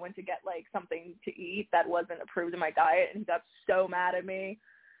 like, I went to get, like, something to eat that wasn't approved in my diet, and he got so mad at me.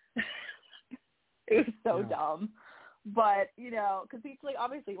 It was so dumb. But, you know, because he's, like,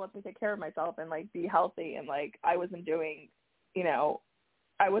 obviously wants me to take care of myself and, like, be healthy. And, like, I wasn't doing, you know,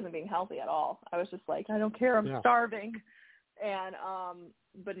 I wasn't being healthy at all. I was just like, I don't care. I'm starving. And,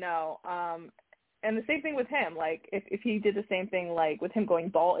 but no. And the same thing with him. Like, if he did the same thing, like, with him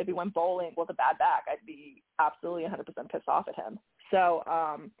going if he went bowling with a bad back, I'd be absolutely 100% pissed off at him. So,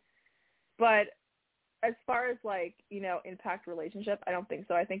 but as far as, like, you know, impact relationship, I don't think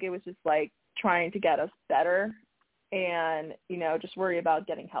so. I think it was just, like, trying to get us better and, you know, just worry about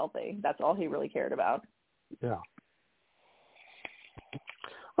getting healthy. That's all he really cared about. Yeah.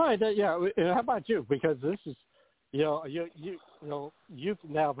 All right. How about you? Because this is, you know, you've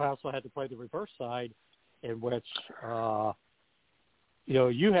now also had to play the reverse side, in which, you know,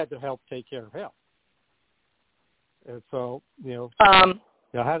 you had to help take care of him. And so, you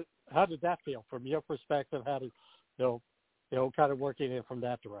know, how did that feel from your perspective? How did, you know, kind of working in from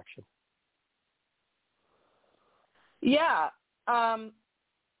that direction? Yeah.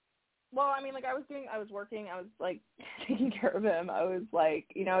 Well, I mean, like, I was working, I was, like, taking care of him. I was, like,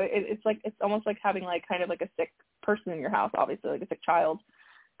 you know, it's almost like having, like, kind of like a sick person in your house, obviously, like a sick child,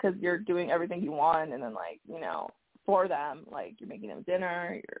 because you're doing everything you want, and then, like, you know, for them, like, you're making them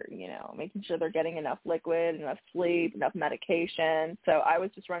dinner, you're, you know, making sure they're getting enough liquid, enough sleep, enough medication. So I was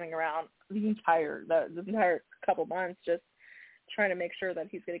just running around the entire couple months just trying to make sure that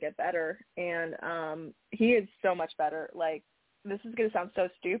he's going to get better. And he is so much better. Like, this is going to sound so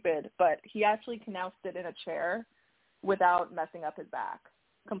stupid, but he actually can now sit in a chair without messing up his back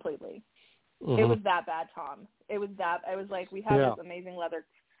completely. Mm-hmm. It was that bad, Tom. It was like, we had this amazing leather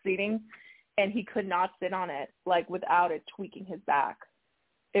seating, and he could not sit on it, like, without it tweaking his back.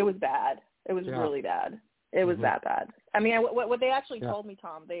 It was bad. It was really bad. It was that bad. I mean, what they actually told me,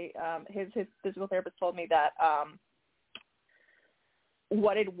 Tom, his physical therapist told me that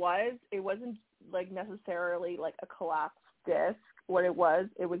what it wasn't, like, necessarily, like, a collapsed disc. What it was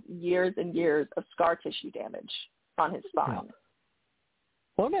years and years of scar tissue damage on his spine. Yeah.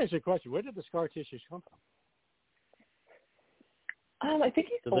 Well, let me ask you a question. Where did the scar tissues come from? I think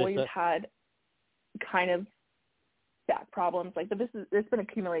he's always had kind of back problems. Like, but it's been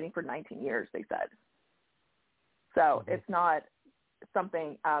accumulating for 19 years, they said. So it's not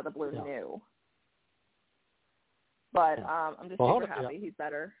something out of the blue new. But I'm just super happy he's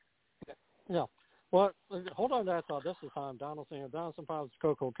better. Yeah. Well, hold on to that thought. This is Tom Donelson. Donelson Files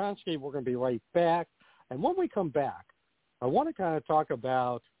Coco Konski. We're going to be right back. And when we come back, I want to kind of talk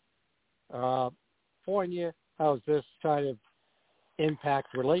about California. How does this kind of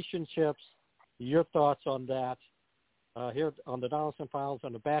impact relationships? Your thoughts on that here on the Donelson Files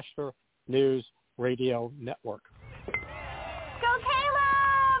on the Bachelor News Radio Network. Go,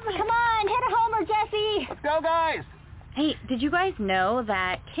 Caleb! Come on, hit a homer, Jesse! Let's go, guys! Hey, did you guys know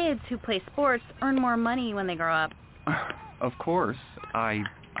that kids who play sports earn more money when they grow up? Of course. I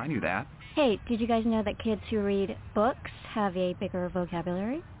knew that. Hey, did you guys know that kids who read books have a bigger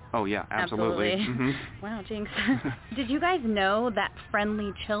vocabulary? Oh, yeah, absolutely. Mm-hmm. Wow, Jinx. Did you guys know that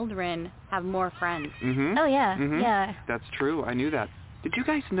friendly children have more friends? Mm-hmm. Oh, yeah, mm-hmm. yeah. That's true. I knew that. Did you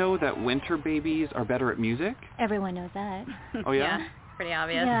guys know that winter babies are better at music? Everyone knows that. Oh, yeah? Yeah, pretty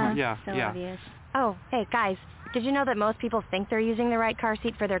obvious. Yeah, so obvious. Oh, hey, guys, did you know that most people think they're using the right car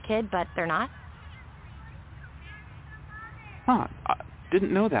seat for their kid, but they're not? Huh, I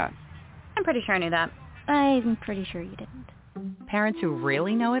didn't know that. I'm pretty sure I knew that. I'm pretty sure you didn't. Parents who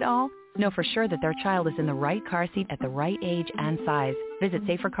really know it all know for sure that their child is in the right car seat at the right age and size. Visit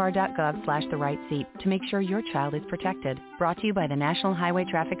safercar.gov/the-right-seat to make sure your child is protected. Brought to you by the National Highway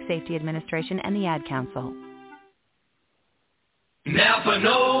Traffic Safety Administration and the Ad Council. Napa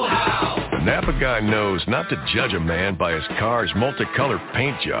know-how. The Napa guy knows not to judge a man by his car's multicolored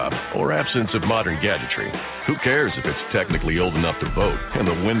paint job or absence of modern gadgetry. Who cares if it's technically old enough to vote and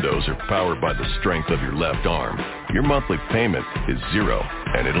the windows are powered by the strength of your left arm? Your monthly payment is zero,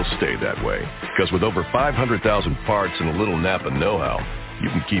 and it'll stay that way. Because with over 500,000 parts and a little Napa know-how,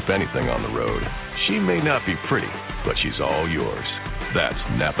 you can keep anything on the road. She may not be pretty, but she's all yours. That's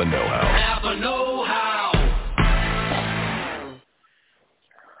Napa know-how. Napa know-how.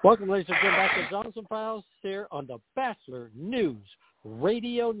 Welcome, ladies and gentlemen, back to Donelson Files here on the Bachelor News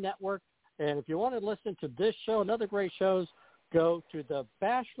Radio Network. And if you want to listen to this show and other great shows, go to the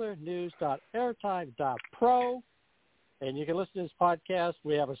bachelornews.airtime.pro, and you can listen to this podcast.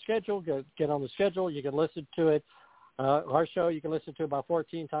 We have a schedule. Get on the schedule. You can listen to it. Our show, you can listen to about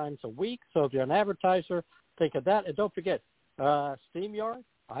 14 times a week. So if you're an advertiser, think of that. And don't forget, StreamYard,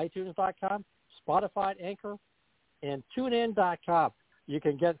 iTunes.com, Spotify, Anchor, and TuneIn.com. You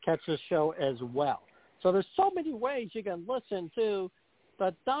can catch this show as well. So there's so many ways you can listen to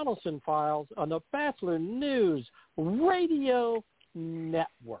the Donelson Files on the Bachelor News Radio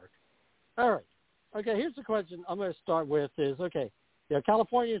Network. All right. Okay, here's the question I'm going to start with is, okay,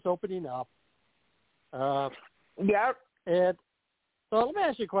 California is opening up. Yep. And so let me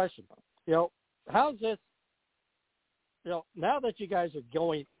ask you a question. How's this, now that you guys are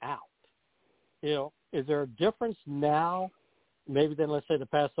going out, is there a difference now maybe than, let's say, the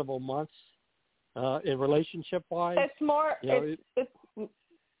past several months in relationship-wise? It's more, wait, as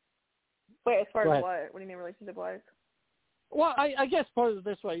far as what? What do you mean relationship-wise? Well, I guess put it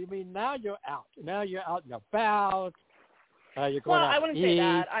this way. You mean now you're out. Now you're out and about. You're going out I wouldn't to say eat.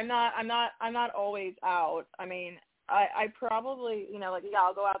 that. I'm not always out. I mean, I probably,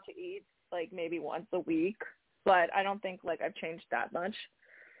 I'll go out to eat like maybe once a week, but I don't think like I've changed that much.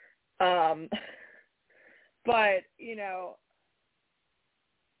 But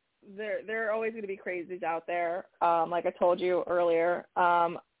there are always going to be crazies out there. Like I told you earlier,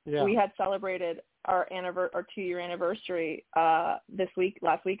 we had celebrated our 2-year anniversary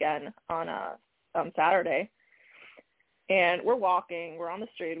last weekend on Saturday, and we're walking, we're on the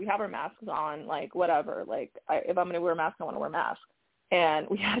street, we have our masks on, like whatever. Like if I'm going to wear a mask, I want to wear a mask. And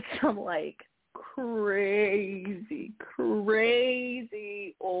we had some like crazy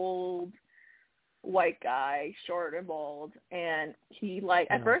old white guy, short and bald, and he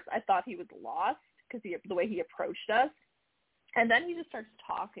at first I thought he was lost because the way he approached us, and then he just starts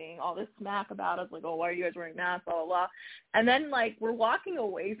talking all this smack about us, like, oh, why are you guys wearing masks, blah blah blah, and then like we're walking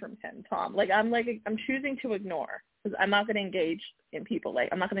away from him, Tom. I'm choosing to ignore because I'm not going to engage in people.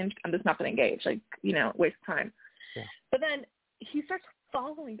 I'm just not going to engage, waste time. Yeah. But then he starts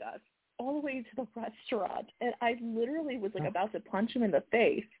following us all the way to the restaurant, and I literally was about to punch him in the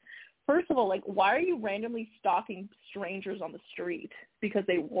face. First of all, why are you randomly stalking strangers on the street because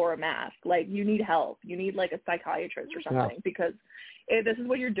they wore a mask? You need help. You need, a psychiatrist or something because if this is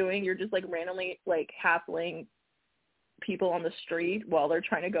what you're doing. You're just, randomly, hassling people on the street while they're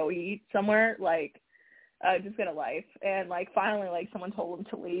trying to go eat somewhere. Just get a life. And, finally, someone told him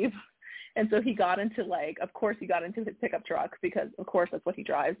to leave. And so he got into, of course he got into his pickup truck because, of course, that's what he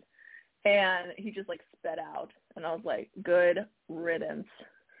drives. And he just, sped out. And I was like, good riddance.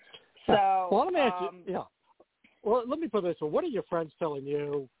 So, well, let me ask you. Well, let me put this. So, what are your friends telling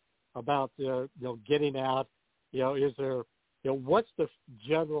you about getting out? Is there what's the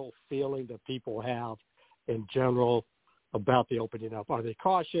general feeling that people have in general about the opening up? Are they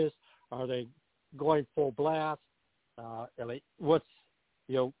cautious? Are they going full blast? What's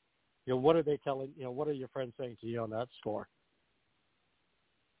what are they telling? What are your friends saying to you on that score?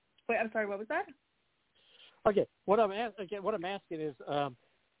 Wait, I'm sorry. What was that? Okay, what I'm asking is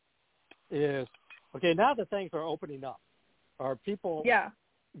okay, now that things are opening up, are people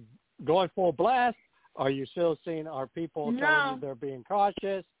going full blast? Are you still seeing? Are people telling you they're being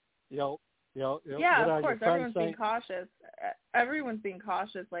cautious? Yeah, of course. Everyone's being cautious. Everyone's being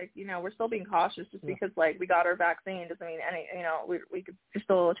cautious. Like, we're still being cautious just because, like, we got our vaccine doesn't mean we could, there's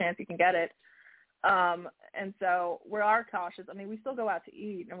still a chance you can get it. And so we are cautious. I mean, we still go out to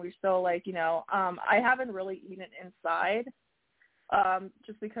eat, and we still, like, I haven't really eaten inside,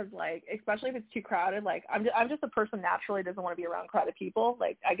 just because, like, especially if it's too crowded. Like, I'm just a person naturally doesn't want to be around crowded people.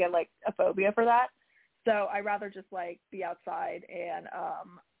 Like, I get, like, a phobia for that. So I rather just, like, be outside and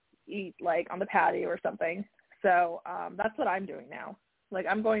eat, like, on the patio or something. So that's what I'm doing now. Like,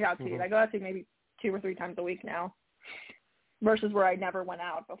 I'm going out to eat. I go out to eat maybe 2 or 3 times a week now, versus where I never went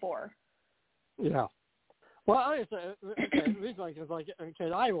out before. Yeah. Well, the reason is like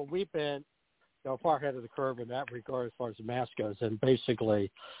in Iowa, we've been far ahead of the curve in that regard as far as the mask goes, and basically,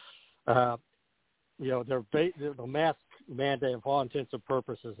 the mask mandate, of all intents and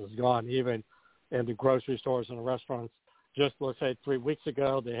purposes, is gone. Even in the grocery stores and the restaurants, just let's say 3 weeks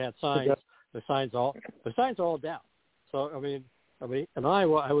ago, they had signs. The signs are all down. So I mean, in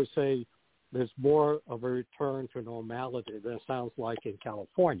Iowa, I would say there's more of a return to normality than it sounds like in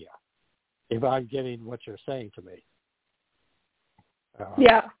California, if I'm getting what you're saying to me.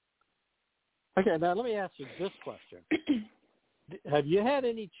 Yeah. Okay, now let me ask you this question. Have you had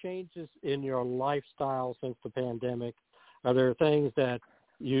any changes in your lifestyle since the pandemic? Are there things that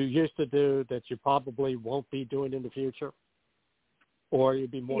you used to do that you probably won't be doing in the future? Or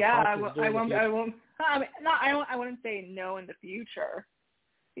you'd be more conscious I wouldn't say no in the future,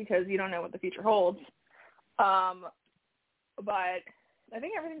 because you don't know what the future holds. But I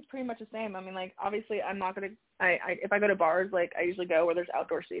think everything's pretty much the same. I mean, like, obviously I'm not going to, if I go to bars, like, I usually go where there's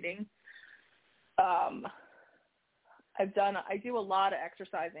outdoor seating. I do a lot of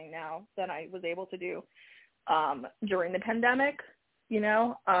exercising now than I was able to do during the pandemic,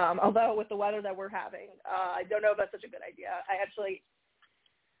 although with the weather that we're having, I don't know if that's such a good idea.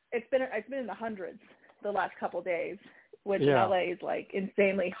 It's been in the hundreds the last couple of days, which in LA is, like,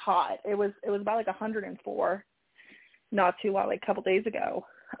 insanely hot. It was about like 104 not too long, like a couple days ago.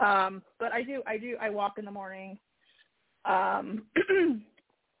 But I walk in the morning.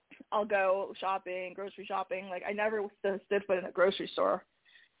 I'll go shopping, grocery shopping. Like, I never stood foot in a grocery store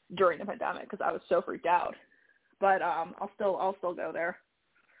during the pandemic because I was so freaked out. But I'll still go there.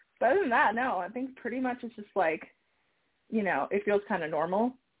 But other than that, no, I think pretty much it's just like, it feels kind of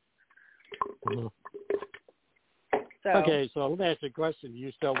normal. Mm-hmm. So, okay, so let me ask you a question. Are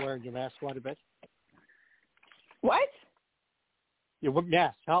you still wearing your mask quite a bit? What? Your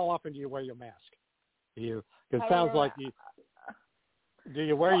mask. How often do you wear your mask? Because it sounds like you. Do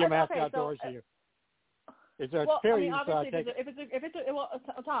you wear your mask outdoors? Is there a period? Tom,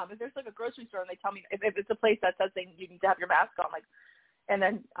 if there's like a grocery store and they tell me if it's a place that says you need to have your mask on, like, and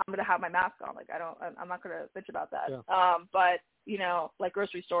then I'm gonna have my mask on, like, I'm not gonna bitch about that. Yeah. But like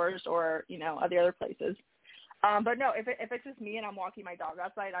grocery stores or the other places. But no, if it's just me and I'm walking my dog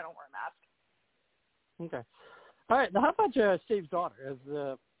outside, I don't wear a mask. Okay. All right. Now, how about Steve's daughter?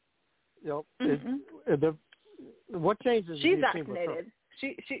 What changes? She's vaccinated.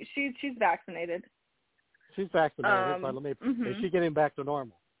 She's vaccinated. She's vaccinated. But is she getting back to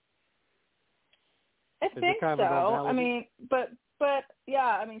normal? I think so. I mean, but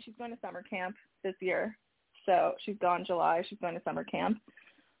yeah. I mean, she's going to summer camp this year. So she's gone July. She's going to summer camp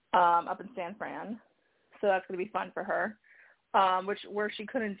up in San Fran. So that's going to be fun for her. Where she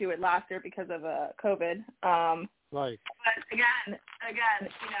couldn't do it last year because of COVID. Right. But again,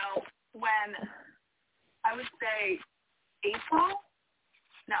 when I would say April,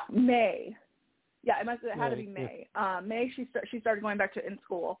 no, May. Yeah, it had to be May. May she started going back to in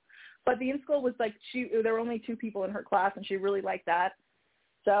school, but the in school was like there were only 2 people in her class, and she really liked that.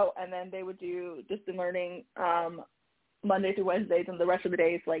 So, and then they would do distant learning Monday through Wednesdays, and the rest of the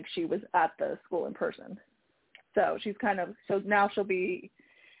days, like, she was at the school in person. So she's so now she'll be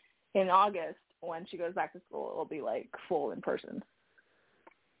in August when she goes back to school. It'll be like full in person.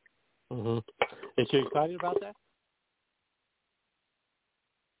 Mm-hmm. Is she excited about that?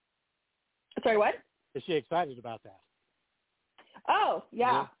 Sorry, what? Is she excited about that? Oh,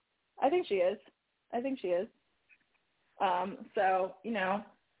 yeah. I think she is. So,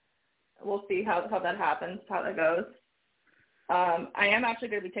 we'll see how that happens, how that goes. I am actually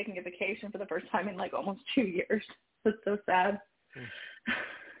going to be taking a vacation for the first time in like almost 2 years. It's so sad.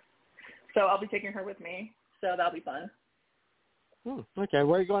 So I'll be taking her with me. So that'll be fun. Okay,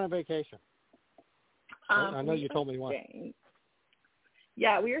 where are you going on vacation? I know you told me once.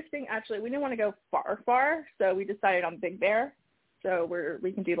 Yeah, we were staying, actually, we didn't want to go far, so we decided on Big Bear. So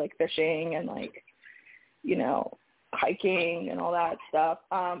we can do, like, fishing and, like, you know, hiking and all that stuff.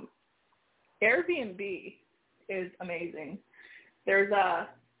 Airbnb is amazing.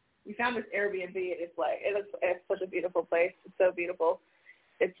 We found this Airbnb. It's such a beautiful place. It's so beautiful.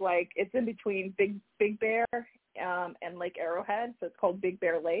 It's like, it's in between Big Bear and Lake Arrowhead, so it's called Big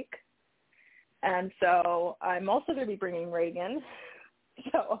Bear Lake. And so I'm also going to be bringing Reagan.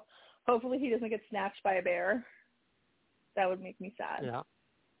 So hopefully he doesn't get snatched by a bear. That would make me sad.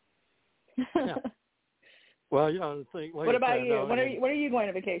 Yeah. Well, you know, the thing. What about you? When are you going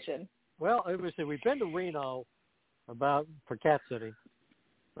on vacation? Well, obviously we've been to Reno for cat sitting.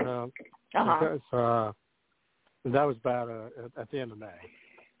 Because that was about at the end of May.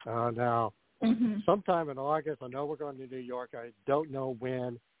 Now, sometime in August, I know we're going to New York. I don't know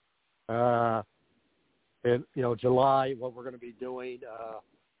when. In July, what we're going to be doing.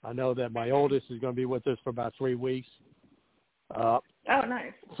 I know that my oldest is going to be with us for about 3 weeks. Oh,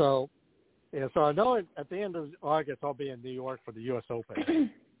 nice. So I know at the end of August I'll be in New York for the U.S.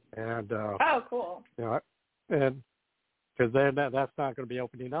 Open. And oh, cool. You know, and because then that's not going to be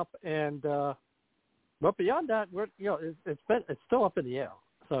opening up, and but beyond that, it's still up in the air.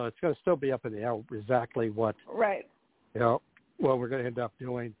 So it's going to still be up in the air exactly what what we're going to end up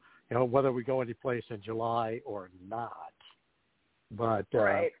doing. You know, whether we go any place in July or not. But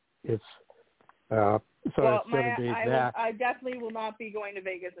it's so it's going to be that. I definitely will not be going to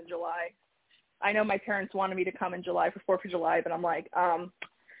Vegas in July. I know my parents wanted me to come in July for 4th of July, but I'm like, I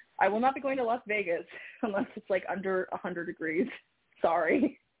will not be going to Las Vegas unless it's like under 100 degrees.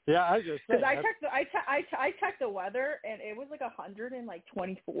 Sorry. Yeah, I just because I checked the weather and it was like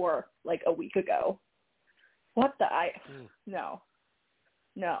 124 like a week ago. What the no.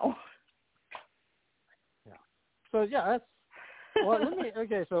 Yeah. So that's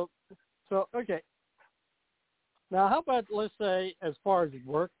okay. So okay. Now, how about let's say as far as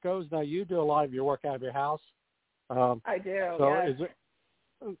work goes? Now, you do a lot of your work out of your house. I do. So yes. is it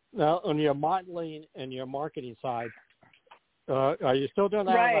now on your modeling and your marketing side? Are you still doing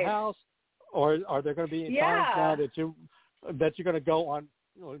that out of the house, or are there going to be times now that you're going to go on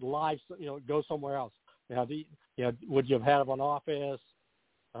live? Go somewhere else. Now, would you have an office?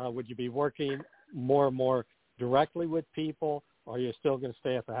 Would you be working more and more directly with people, or are you still going to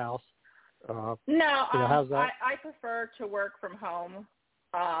stay at the house? No, how's that? I prefer to work from home,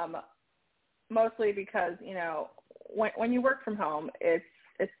 mostly because when you work from home, it's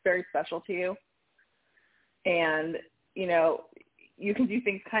very special to you, and you can do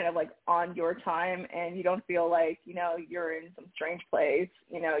things kind of like on your time, and you don't feel like you're in some strange place.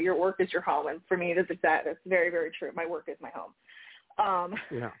 Your work is your home, and for me, that's very, very true. My work is my home.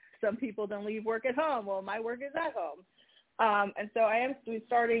 Some people don't leave work at home. Well, my work is at home. And so we're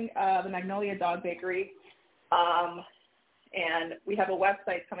starting the Magnolia Dog Bakery. And we have a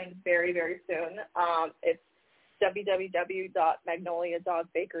website coming very, very soon. It's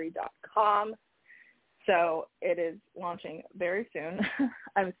www.magnoliadogbakery.com. So it is launching very soon.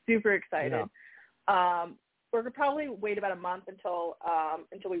 I'm super excited. Yeah. We're going to probably wait about a month until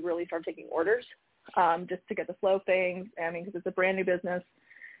we really start taking orders. Just to get the flow of things. Because it's a brand new business.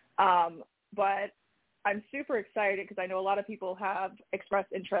 But I'm super excited because I know a lot of people have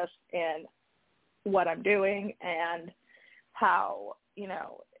expressed interest in what I'm doing and how,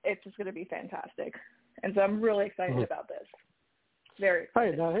 it's just going to be fantastic. And so I'm really excited about this. Very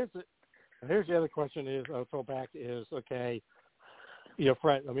excited. Hey, now here's the other question I'll throw back okay, your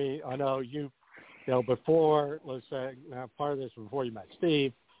friend, I know you before, let's say, now part of this was before you met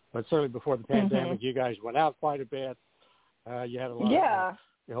Steve, but certainly before the pandemic, you guys went out quite a bit. You had a lot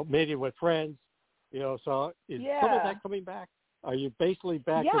of, meeting with friends, so is some of that coming back? Are you basically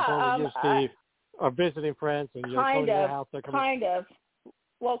back to where you, Steve, are visiting friends and you're going to the house? Kind of.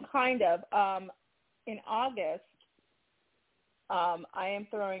 Well, kind of. In August, I am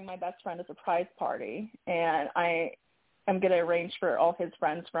throwing my best friend a surprise party, and I am going to arrange for all his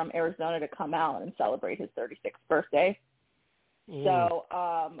friends from Arizona to come out and celebrate his 36th birthday. So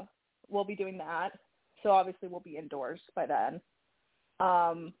we'll be doing that. So obviously we'll be indoors by then.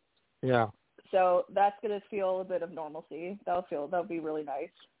 So that's going to feel a bit of normalcy. That'll be really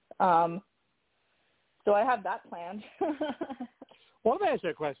nice. So I have that planned. Well, let me ask you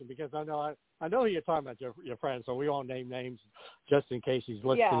a question because I know you're talking about your friend, so we won't name names just in case he's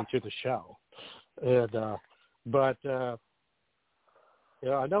listening to the show. And but I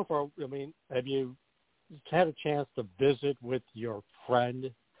know have you had a chance to visit with your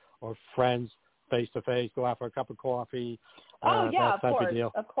friend or friends face to face, go out for a cup of coffee, that type of of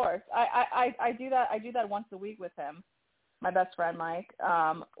deal. Of course. I do that. I do that once a week with him. My best friend Mike.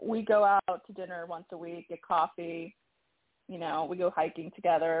 We go out to dinner once a week, get coffee. We go hiking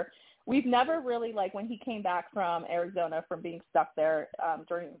together. We've never really, like, when he came back from Arizona from being stuck there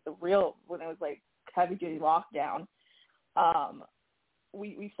during when it was like heavy duty lockdown.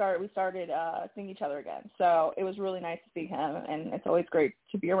 We started seeing each other again. So it was really nice to see him, and it's always great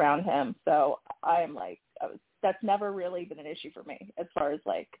to be around him. So I'm like, that's never really been an issue for me as far as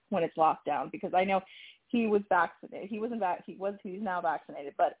like when it's locked down, because I know he was vaccinated. He's now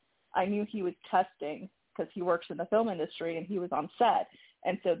vaccinated, but I knew he was testing because he works in the film industry and he was on set.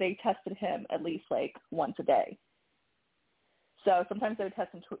 And so they tested him at least like once a day. So sometimes they would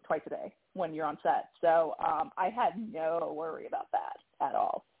test him twice a day when you're on set. So I had no worry about that at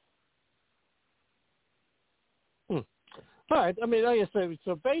all. All right. I mean, like I said,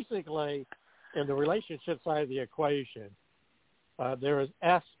 so basically in the relationship side of the equation, there is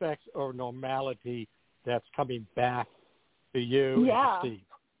aspects of normality that's coming back to you and Steve.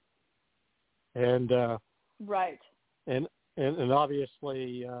 And right. And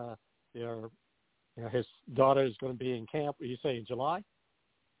obviously, his daughter is going to be in camp. You say in July?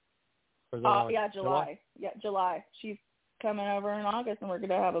 July. Yeah, July. She's coming over in August, and we're going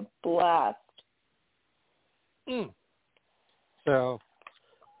to have a blast. So,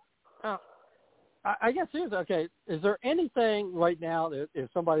 I guess here's okay. Is there anything right now that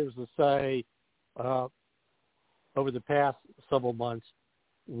if somebody was to say over the past several months,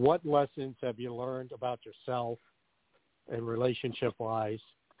 what lessons have you learned about yourself and relationship-wise?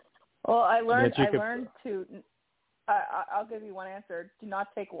 Well, I'll give you one answer. Do not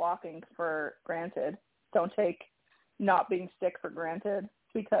take walking for granted. Don't take not being sick for granted,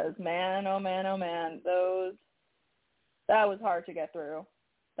 because man, oh man, that was hard to get through.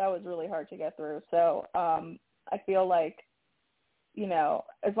 That was really hard to get through. So I feel like,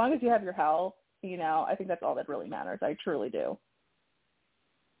 as long as you have your health, I think that's all that really matters. I truly do.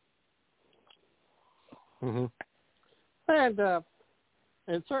 Mm-hmm.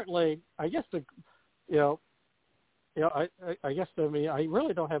 And certainly, I guess I guess I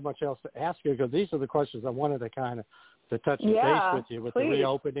really don't have much else to ask you, because these are the questions I wanted to kind of touch base with you with please. The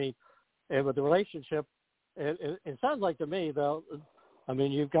reopening and with the relationship. And it sounds like to me, though, I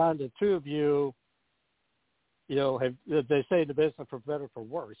mean, you've gone to two of you. They say in the business, for better or for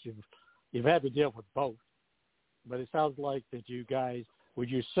worse, you've had to deal with both. But it sounds like that you guys, would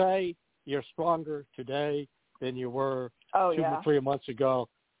you say you're stronger today than you were 2 or 3 months ago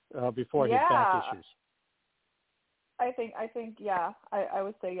before his back issues? I think, I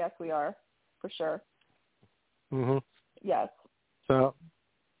would say yes, we are, for sure. Mm-hmm. Yes. So,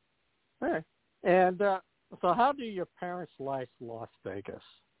 all right. And so how do your parents like Las Vegas?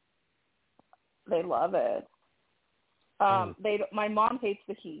 They love it. My mom hates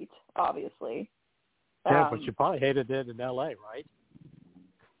the heat, obviously. Yeah, but you probably hated it in L.A., right?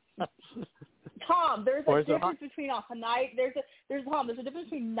 Tom, there's a difference between a night. There's a difference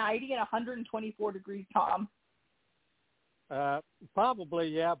between 90 and 124 degrees, Tom. Probably,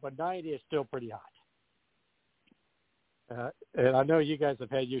 yeah, but 90 is still pretty hot. And I know you guys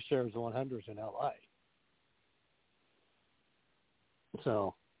have had your shares of 100s in L.A.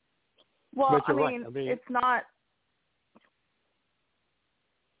 So, well, I mean, right. It's not.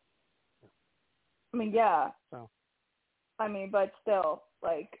 I mean, yeah. So. I mean, but still,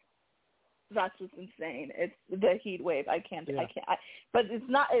 like, that's just insane. It's the heat wave. I can't. But it's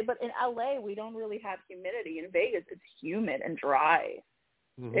not. But in LA, we don't really have humidity. In Vegas, it's humid and dry.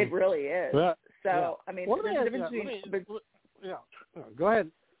 Mm-hmm. It really is. Well, so I mean, there's a difference between. Go ahead.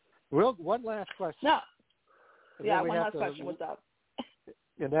 One last question. No. Yeah, one last question. What's up?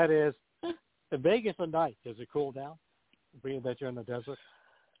 And that is, in Vegas at night, does it cool down, being that you're in the desert?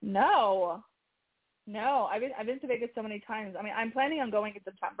 No. I've been to Vegas so many times. I mean, I'm planning on going in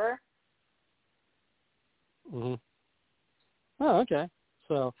September. Mm-hmm. Oh, okay.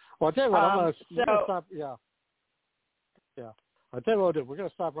 So, well, I'll tell you what, I'm going to stop. Yeah. I'll tell you what we'll do. We're going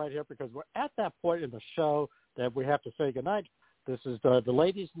to stop right here because we're at that point in the show that we have to say goodnight. This is the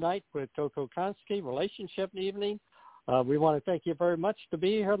ladies' night with Coco Konski, Relationship Evening. We want to thank you very much to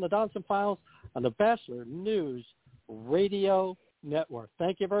be here on the Donelson Files on the Bachelor News Radio Network.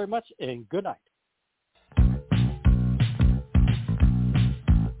 Thank you very much, and good night.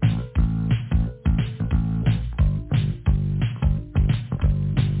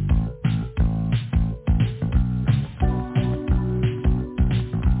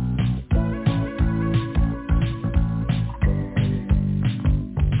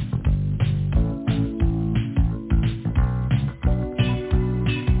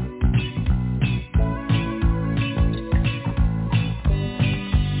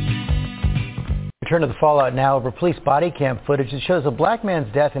 turn to the fallout now over police body cam footage that shows a black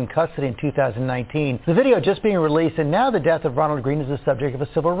man's death in custody in 2019. The video just being released, and now the death of Ronald Green is the subject of a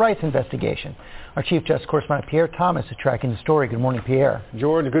civil rights investigation. Our Chief Justice correspondent Pierre Thomas is tracking the story. Good morning, Pierre.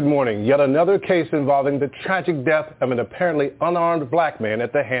 George, good morning. Yet another case involving the tragic death of an apparently unarmed black man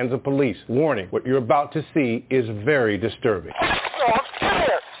at the hands of police. Warning, what you're about to see is very disturbing. I'm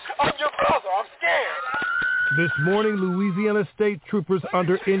scared. I'm your brother. I'm scared. This morning, Louisiana State Troopers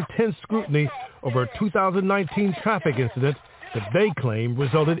under intense scrutiny over a 2019 traffic incident that they claim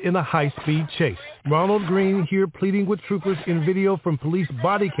resulted in a high-speed chase. Ronald Green here pleading with troopers in video from police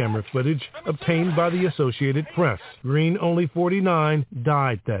body camera footage obtained by the Associated Press. Green, only 49,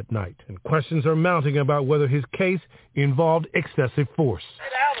 died that night, and questions are mounting about whether his case involved excessive force.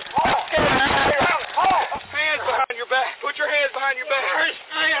 Hands behind your back. Put your hands behind your back.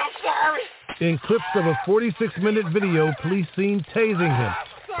 I'm sorry. In clips of a 46-minute video, police seen tasing him,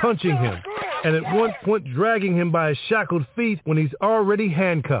 punching him, and at one point dragging him by his shackled feet when he's already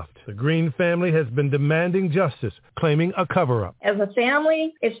handcuffed. The Green family has been demanding justice, claiming a cover-up. As a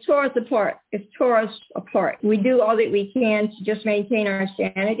family, it's tore us apart. It's tore us apart. We do all that we can to just maintain our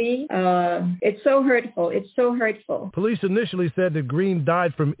sanity. It's so hurtful. It's so hurtful. Police initially said that Green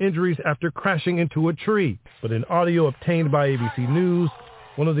died from injuries after crashing into a tree, but in audio obtained by ABC News,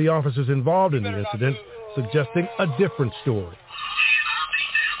 one of the officers involved in the incident suggesting a different story.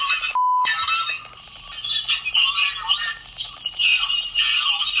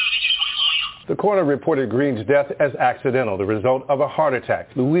 The coroner reported Green's death as accidental, the result of a heart attack.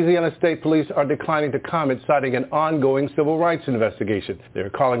 Louisiana State Police are declining to comment, citing an ongoing civil rights investigation. They're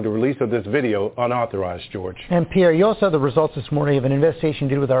calling the release of this video unauthorized, George. And Pierre, you also have the results this morning of an investigation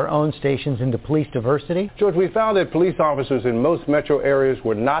due with our own stations into police diversity. George, we found that police officers in most metro areas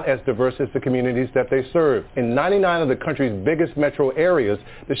were not as diverse as the communities that they serve. In 99 of the country's biggest metro areas,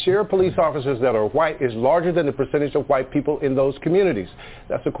 the share of police officers that are white is larger than the percentage of white people in those communities.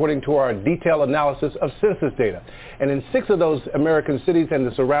 That's according to our detailed analysis of census data. And in 6 of those American cities and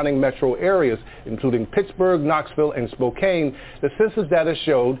the surrounding metro areas, including Pittsburgh, Knoxville, and Spokane, the census data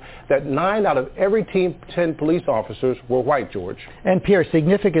showed that 9 out of every 10 police officers were white, George. And Pierre,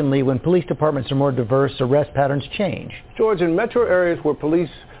 significantly, when police departments are more diverse, arrest patterns change. George, in metro areas where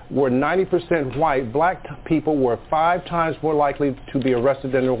police were 90% white, black people were 5 times more likely to be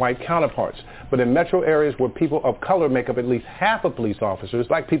arrested than their white counterparts. But in metro areas where people of color make up at least half of police officers,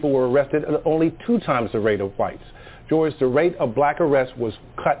 black people were arrested at only 2 times the rate of whites. George, the rate of black arrests was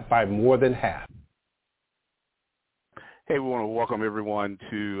cut by more than half. Hey, we want to welcome everyone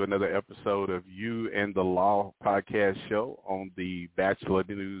to another episode of You and the Law podcast show on the Bachelor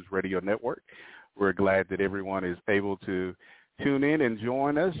News Radio Network. We're glad that everyone is able to tune in and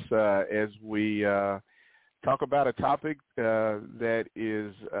join us as we talk about a topic that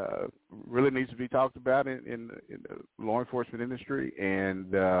is really needs to be talked about in the law enforcement industry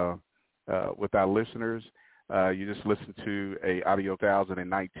and with our listeners. You just listened to a audio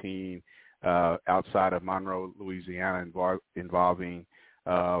 2019 outside of Monroe, Louisiana, involving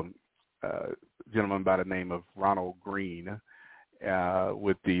a gentleman by the name of Ronald Green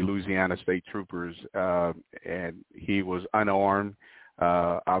with the Louisiana State Troopers, and he was unarmed.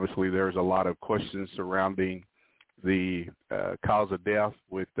 Obviously, there's a lot of questions surrounding the cause of death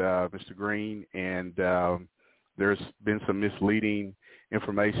with Mr. Green, and there's been some misleading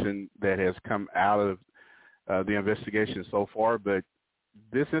information that has come out of the investigation so far. But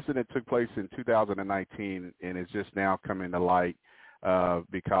this incident took place in 2019, and it's just now coming to light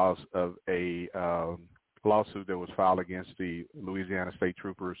because of a lawsuit that was filed against the Louisiana State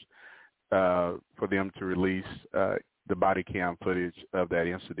Troopers for them to release the body cam footage of that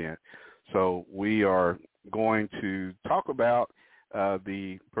incident. So we are going to talk about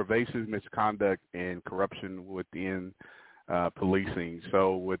the pervasive misconduct and corruption within policing.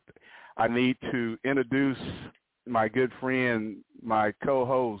 So I need to introduce my good friend, my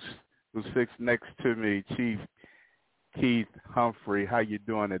co-host, who sits next to me, Chief Keith Humphrey. How you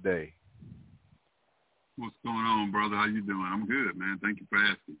doing today? What's going on, brother? How you doing? I'm good, man. Thank you for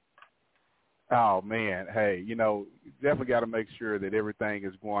asking. Oh, man. Hey, definitely got to make sure that everything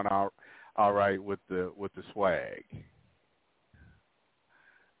is going all right with the swag.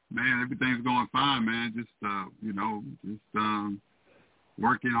 Man, everything's going fine, man. Just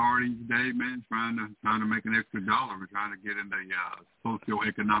working hard each day, man. Trying to make an extra dollar. We're trying to get in the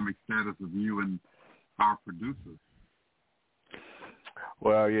socioeconomic status of you and our producers.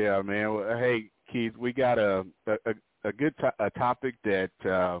 Well, yeah, man. Well, hey, Keith, we got a good topic that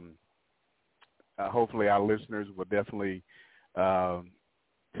hopefully our listeners will definitely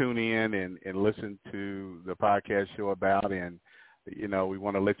tune in and listen to the podcast show about. And we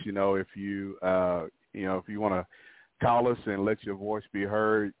want to let you know if you if you want to call us and let your voice be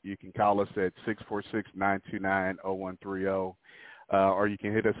heard, you can call us at 646-929-0130, or you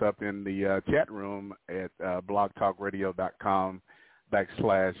can hit us up in the chat room at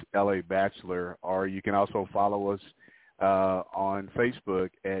blogtalkradio.com/LA Bachelor, or you can also follow us on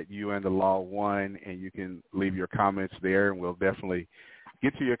Facebook at You and the Law 1, and you can leave your comments there, and we'll definitely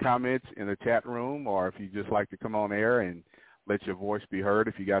get to your comments in the chat room, or if you just like to come on air and let your voice be heard,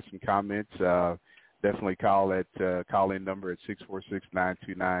 if you got some comments, definitely call that call-in number at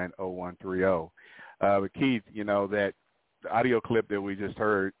 646-929-0130. But Keith, that audio clip that we just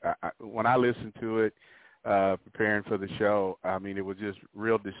heard, when I listened to it, preparing for the show, I mean, it was just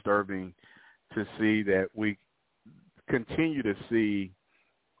real disturbing to see that we continue to see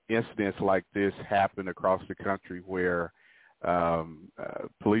incidents like this happen across the country where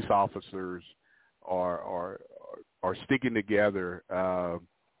police officers are sticking together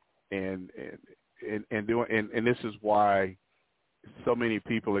and this is why so many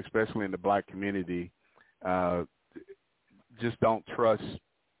people, especially in the black community, just don't trust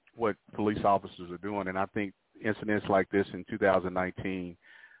what police officers are doing. And I think incidents like this in 2019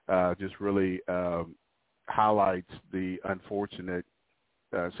 just really highlights the unfortunate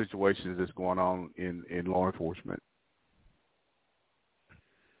situations that's going on in law enforcement.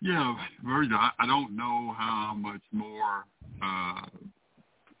 Yeah, Virgil, I don't know how much more. I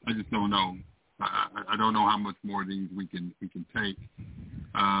just don't know. I don't know how much more of these we can take.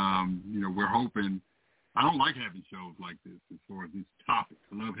 We're hoping. I don't like having shows like this as far as these topics.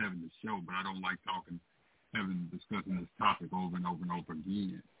 I love having the show, but I don't like discussing this topic over and over and over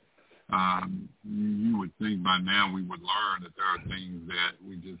again. You would think by now we would learn that there are things that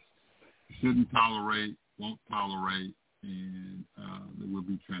we just shouldn't tolerate, won't tolerate, and that we'll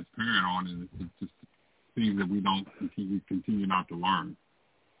be transparent on, and it's just things that we don't continue not to learn.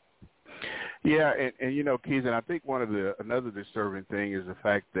 Yeah, and Keith, and I think another disturbing thing is the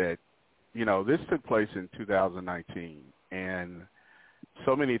fact that, this took place in 2019, and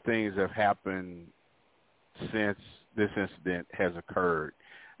so many things have happened since this incident has occurred.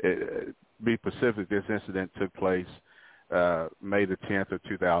 Be specific, this incident took place May the 10th of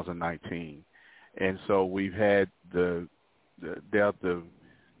 2019, and so we've had the death of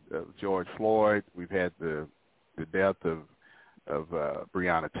George Floyd, we've had the death of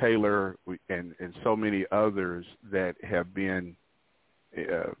Breonna Taylor, and so many others that have been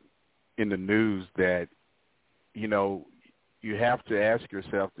in the news that, you have to ask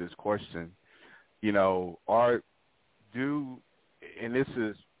yourself this question, and this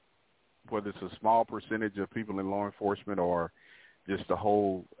is whether it's a small percentage of people in law enforcement or just the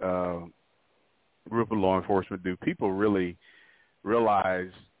whole group of law enforcement, do people really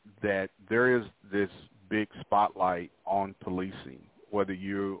realize that there is this big spotlight on policing, whether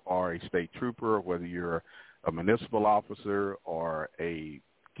you are a state trooper, whether you're a municipal officer or a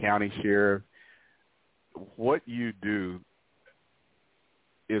county sheriff? What you do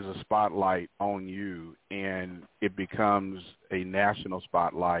is a spotlight on you, and it becomes a national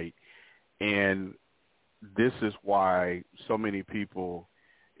spotlight. And this is why so many people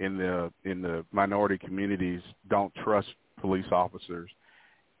in the minority communities don't trust police officers.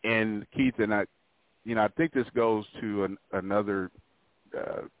 And Keith, and I think this goes to another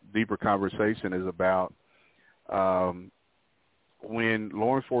deeper conversation, is about when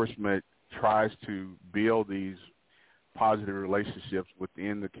law enforcement tries to build these positive relationships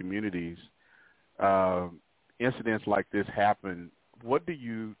within the communities, incidents like this happen. What do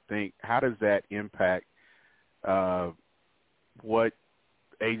you think, how does that impact what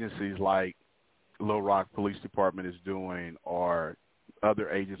agencies like Little Rock Police Department is doing or other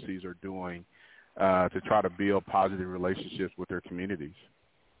agencies are doing to try to build positive relationships with their communities?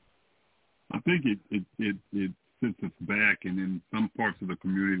 I think it sits us back, and then some parts of the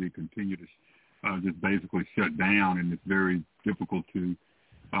community continue to just basically shut down, and it's very difficult to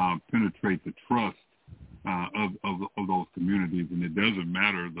penetrate the trust of those communities. And it doesn't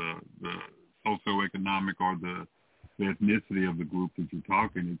matter the socioeconomic or the ethnicity of the group that you're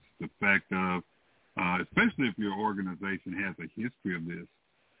talking. It's the fact of, especially if your organization has a history of this.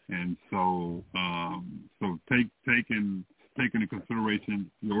 And so taking into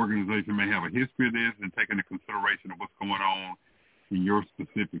consideration, the organization may have a history of this, and taking into consideration of what's going on in your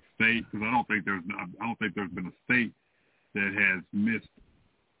specific state, because I don't think there's been a state that has missed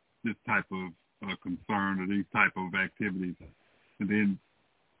this type of concern or these type of activities, and then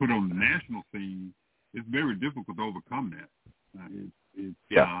put on the national scene. It's very difficult to overcome that. It's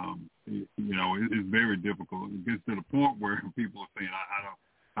very difficult. It gets to the point where people are saying,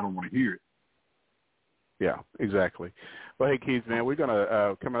 I don't want to hear it. Yeah, exactly. Well, hey, Keith, man, we're going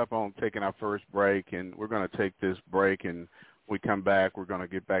to, coming up on taking our first break, and we're going to take this break, and we come back, we're going to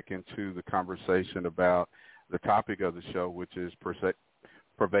get back into the conversation about the topic of the show, which is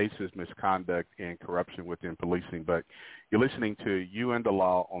pervasive misconduct and corruption within policing. But you're listening to You and the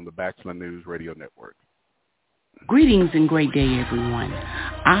Law on the Bachelor News Radio Network. Greetings and great day, everyone.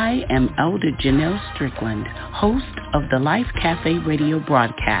 I am Elder Janelle Strickland, host of the Life Cafe radio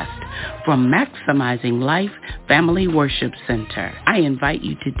broadcast from Maximizing Life Family Worship Center. I invite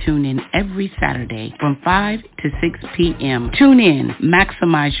you to tune in every Saturday from 5 to 6 p.m. Tune in,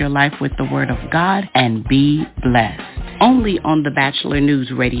 maximize your life with the Word of God, and be blessed. Only on the Bachelor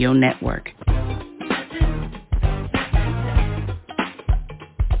News Radio Network.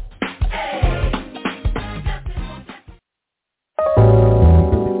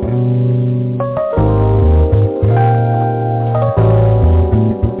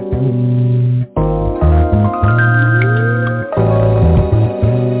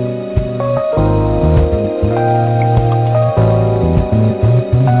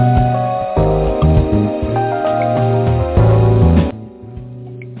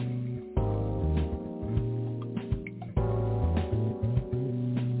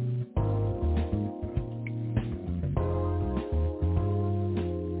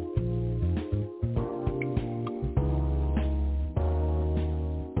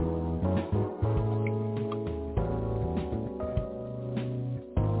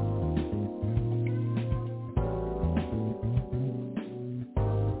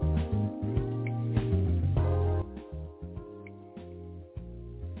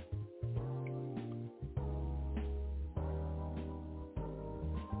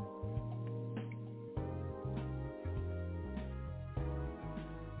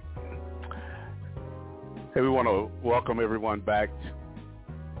 Hey, we want to welcome everyone back.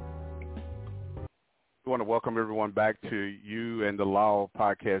 We want to welcome everyone back to You and the Law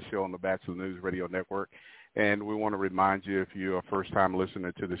podcast show on the Bachelor News Radio Network. And we want to remind you, if you're a first-time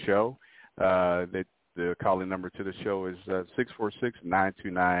listener to the show, that the calling number to the show is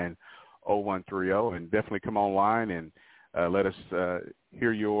 646-929-0130. And definitely come online and let us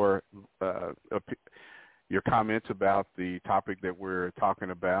hear your comments about the topic that we're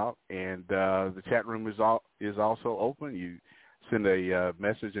talking about. And the chat room is also open. You send a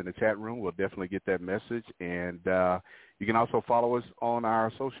message in the chat room, we'll definitely get that message. And you can also follow us on our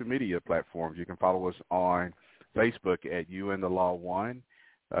social media platforms. You can follow us on Facebook at You and the Law 1.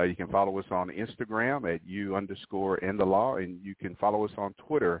 You can follow us on Instagram at You_and_the_law, and you can follow us on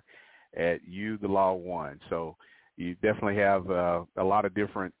Twitter at You the Law 1. So you definitely have a lot of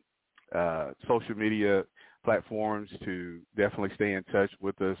different social media platforms to definitely stay in touch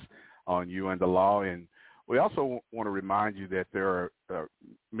with us on You and the Law. And we also want to remind you that there are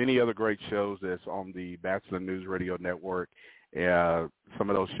many other great shows that's on the Bachelor News Radio Network. Some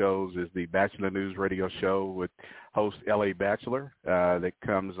of those shows is the Bachelor News Radio Show with host L.A. Bachelor that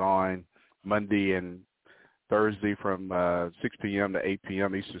comes on Monday and Thursday from 6 p.m. to 8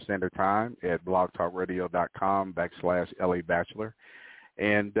 p.m. Eastern Standard Time at blogtalkradio.com/LA Bachelor.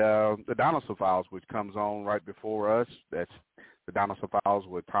 And the Donelson Files, which comes on right before us. That's the Donelson Files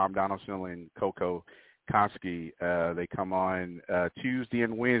with Tom Donelson and Coco Konski. They come on Tuesday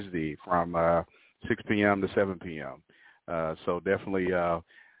and Wednesday from 6 p.m. to 7 p.m. So definitely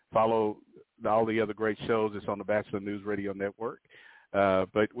follow all the other great shows that's on the Bachelor News Radio Network.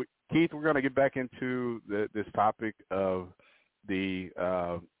 But Keith, we're going to get back into this topic of the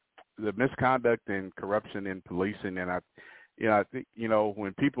misconduct and corruption in policing. And I think,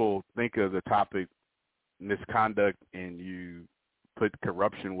 when people think of the topic misconduct and you put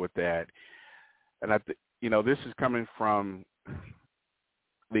corruption with that, and this is coming from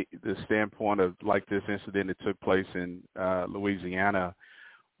the standpoint of like this incident that took place in Louisiana,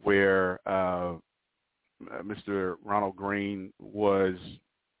 where Mr. Ronald Green was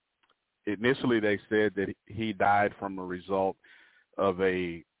initially, they said that he died from a result of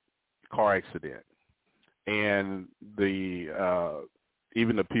a car accident. And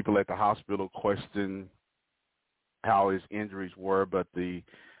even the people at the hospital questioned how his injuries were, but the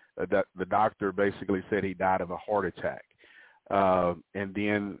doctor basically said he died of a heart attack. And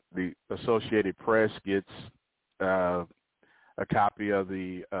then the Associated Press gets a copy of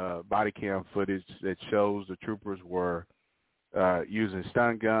the body cam footage that shows the troopers were using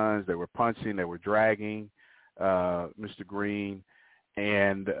stun guns, they were punching, they were dragging Mr. Green,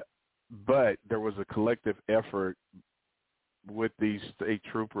 but there was a collective effort with these state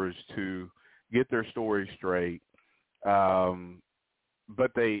troopers to get their story straight.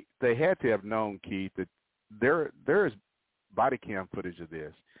 But they had to have known, Keith, that there is body cam footage of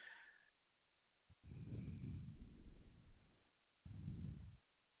this.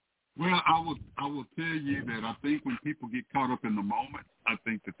 Well, I will tell you that I think when people get caught up in the moment, I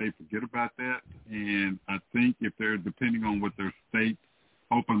think that they forget about that. And I think if they're depending on what their state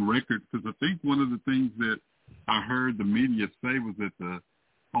open records, because I think one of the things that I heard the media say was that the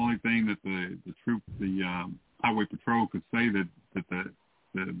only thing that the Highway Patrol could say that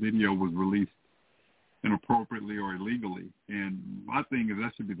the video was released inappropriately or illegally. And my thing is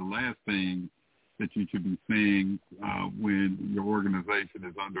that should be the last thing that you should be saying when your organization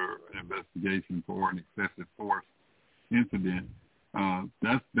is under investigation for an excessive force incident.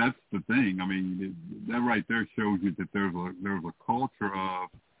 That's the thing. I mean, that right there shows you that there's a culture of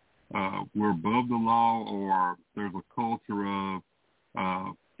we're above the law, or there's a culture of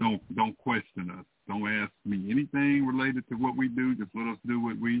don't question us. Don't ask me anything related to what we do. Just let us do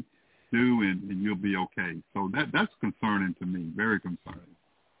what we do, and you'll be okay. So that's concerning to me. Very concerning.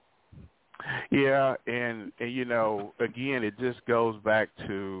 Yeah, and you know, again, it just goes back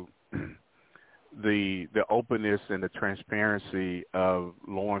to the openness and the transparency of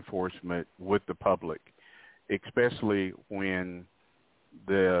law enforcement with the public, especially when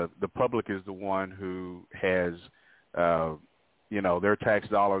the public is the one who has, their tax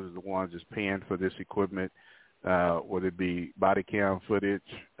dollars is the ones that's paying for this equipment, whether it be body cam footage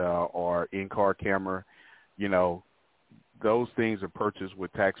or in-car camera. You know, those things are purchased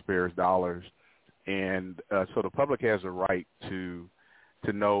with taxpayers' dollars, and so the public has a right to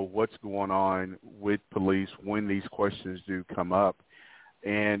know what's going on with police when these questions do come up.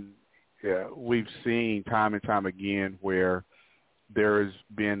 And we've seen time and time again where there has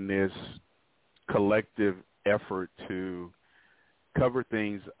been this collective effort to cover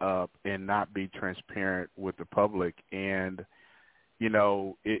things up and not be transparent with the public. And, you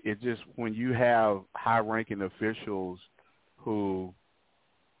know, it just, when you have high-ranking officials who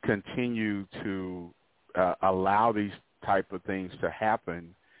continue to allow these type of things to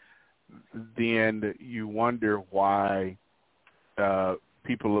happen, then you wonder why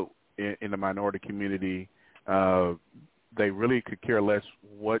people in the minority community, they really could care less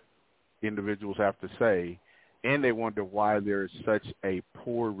what individuals have to say, and they wonder why there is such a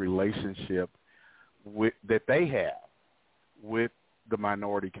poor relationship that they have with the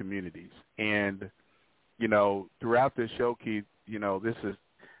minority communities. And, you know, throughout this show, Keith, you know, this is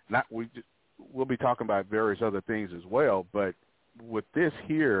not, we'll be talking about various other things as well, but with this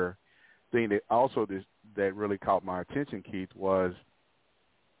here thing that also that really caught my attention, Keith, was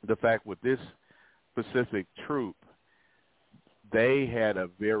the fact with this specific troop, they had a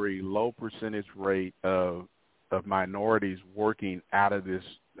very low percentage rate of minorities working out of this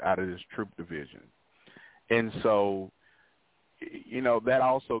troop division. And so, you know, that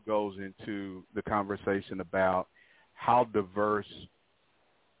also goes into the conversation about how diverse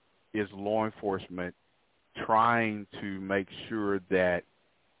is law enforcement trying to make sure that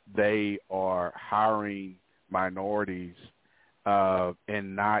they are hiring minorities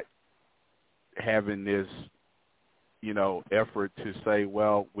and not having this, you know, effort to say,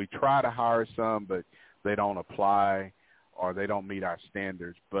 well, we try to hire some, but they don't apply or they don't meet our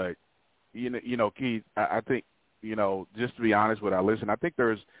standards. But, you know, Keith, I think, you know, just to be honest with our listeners, I think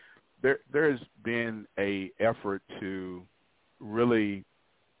there's been a effort to really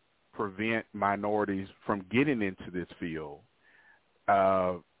prevent minorities from getting into this field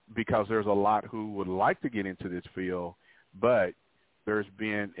because there's a lot who would like to get into this field, but there's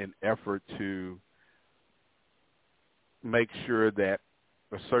been an effort to make sure that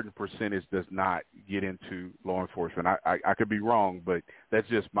a certain percentage does not get into law enforcement. I could be wrong, but that's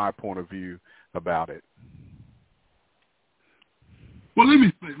just my point of view about it. Well, let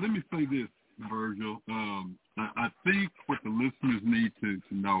me say this, Virgil. I think what the listeners need to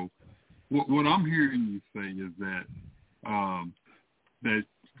know, what I'm hearing you say is that that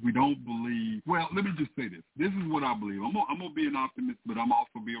we don't believe. Well, let me just say this. This is what I believe. I'm gonna be an optimist, but I'm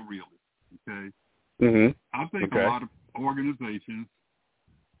also be a realist. Okay. Mm-hmm. I think a lot of organizations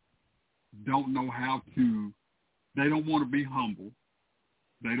don't know how to. They don't want to be humble.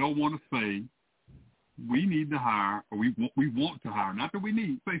 They don't want to say we need to hire, or we want to hire. Not that we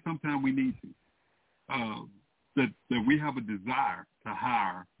need. Say sometimes we need to. That we have a desire to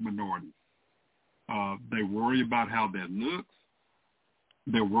hire minorities. They worry about how that looks.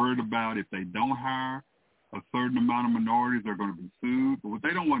 They're worried about if they don't hire a certain amount of minorities, they're going to be sued. But what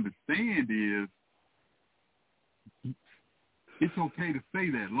they don't understand is it's okay to say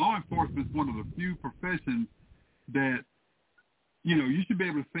that. Law enforcement is one of the few professions that, you know, you should be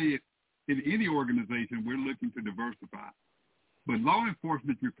able to say it in any organization. We're looking to diversify. But law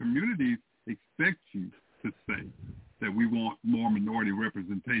enforcement, your communities expect you to say that we want more minority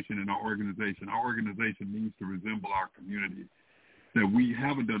representation in our organization. Our organization needs to resemble our community. that we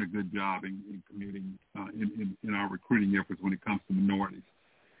haven't done a good job in commuting in our recruiting efforts when it comes to minorities.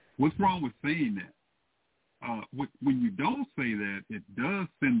 What's wrong with saying that? When you don't say that, it does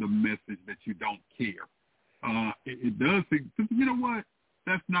send a message that you don't care. It does say, you know what?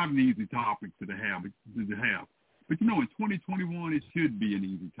 That's not an easy topic to have. But, in 2021, it should be an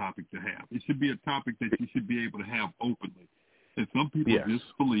easy topic to have. It should be a topic that you should be able to have openly. And some people just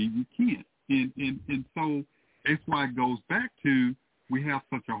believe you can't. And so that's why it goes back to we have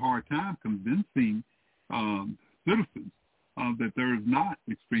such a hard time convincing citizens that there is not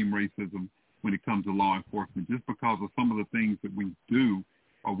extreme racism when it comes to law enforcement, just because of some of the things that we do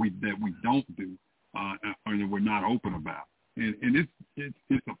or that we don't do or that we're not open about. And it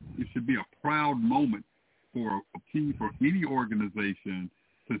should be a proud moment for any organization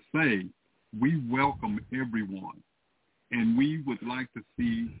to say we welcome everyone, and we would like to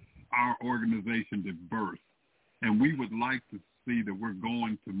see our organization diverse, and we would like to see that we're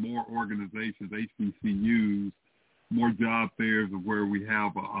going to more organizations, HBCUs, more job fairs of where we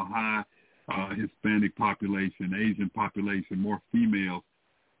have a high Hispanic population, Asian population, more females.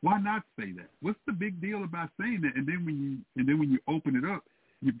 Why not say that? What's the big deal about saying that? And then when you open it up,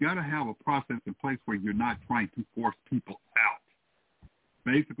 you've got to have a process in place where you're not trying to force people out.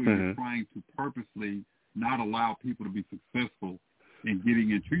 Basically, you're trying to purposely not allow people to be successful in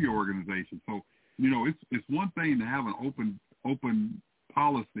getting into your organization. So, it's one thing to have an open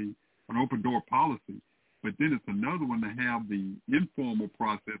policy, an open door policy, but then it's another one to have the informal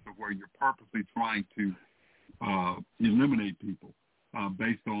process of where you're purposely trying to eliminate people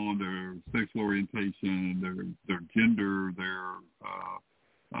based on their sexual orientation, their gender, their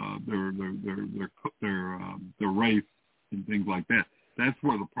race, and things like that. That's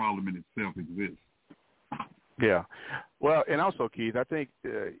where the problem in itself exists. Yeah. Well, and also, Keith, I think,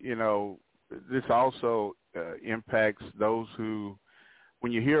 this also impacts those who,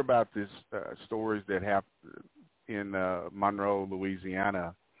 when you hear about this stories that happen in Monroe,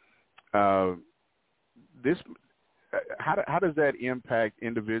 Louisiana, how does that impact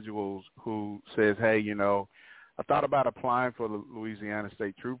individuals who says, hey, I thought about applying for the Louisiana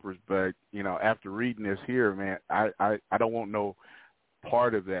State Troopers, but, after reading this here, man, I don't want no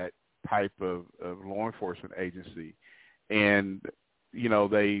part of that type of law enforcement agency. And,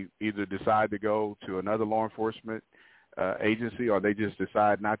 they either decide to go to another law enforcement agency, or they just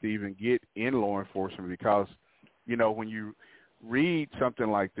decide not to even get in law enforcement because, when you read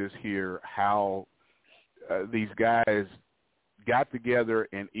something like this here, how these guys got together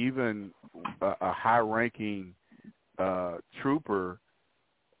and even a high-ranking trooper,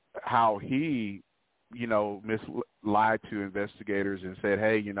 how he, lied to investigators and said,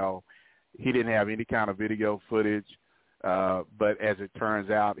 hey, he didn't have any kind of video footage, but as it turns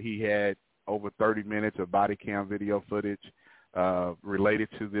out, he had over 30 minutes of body cam video footage related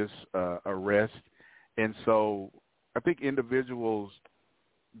to this arrest. And so I think individuals,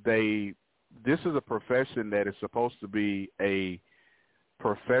 this is a profession that is supposed to be a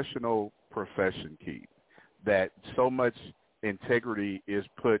professional profession, Keith, that so much integrity is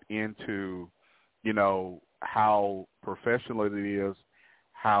put into, how professional it is,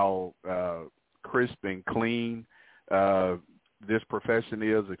 how crisp and clean this profession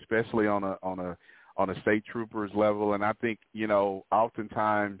is, especially on a state troopers level. And I think,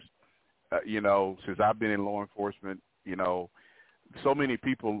 oftentimes, since I've been in law enforcement, so many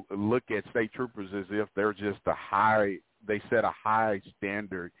people look at state troopers as if they're just they set a high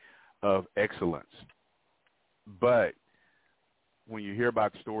standard of excellence. But when you hear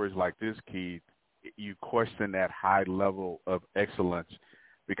about stories like this, Keith, you question that high level of excellence,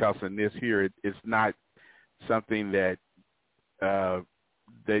 because in this here, it's not something that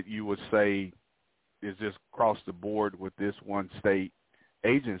that you would say is just across the board with this one state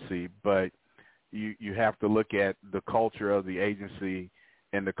agency, but you have to look at the culture of the agency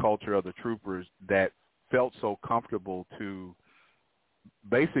and the culture of the troopers that felt so comfortable to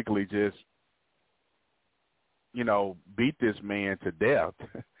basically just, beat this man to death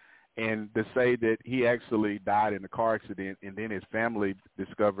and to say that he actually died in a car accident, and then his family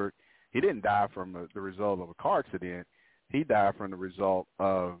discovered he didn't die from the result of a car accident. He died from the result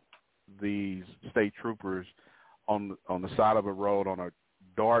of these state troopers on the side of a road, on a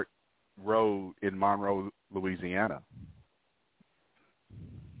dark road in Monroe, Louisiana.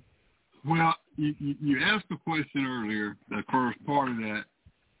 Well, you asked the question earlier, the first part of that.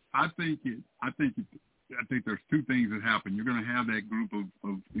 I think there's two things that happen. You're going to have that group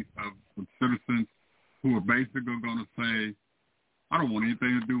of citizens who are basically going to say, I don't want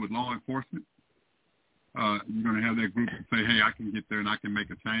anything to do with law enforcement. You're going to have that group that say, hey, I can get there and I can make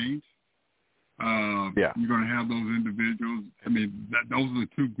a change. You're going to have those individuals. I mean, those are the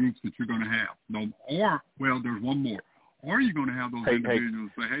two groups that you're going to have. There's one more. Or you're going to have those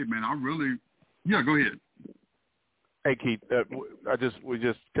individuals say, hey, man, go ahead. Hey, Keith, we're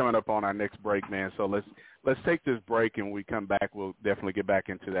just coming up on our next break, man. So let's take this break, and when we come back, we'll definitely get back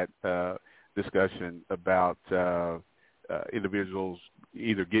into that discussion about individuals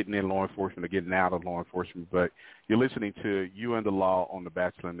either getting in law enforcement or getting out of law enforcement. But you're listening to You and the Law on the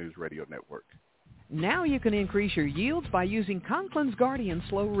Bachelor News Radio Network. Now you can increase your yields by using Conklin's Guardian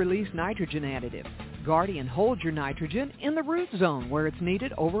slow-release nitrogen additive. Guardian holds your nitrogen in the root zone where it's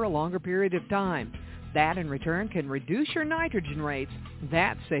needed over a longer period of time. That, in return, can reduce your nitrogen rates.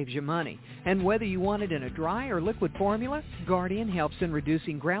 That saves you money. And whether you want it in a dry or liquid formula, Guardian helps in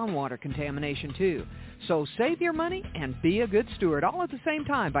reducing groundwater contamination, too. So save your money and be a good steward all at the same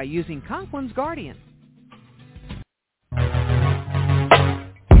time by using Conklin's Guardian.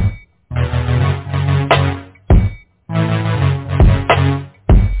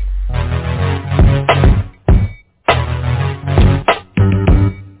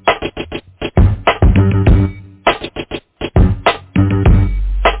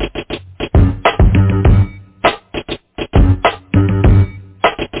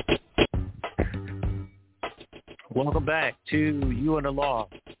 Welcome back to You and the Law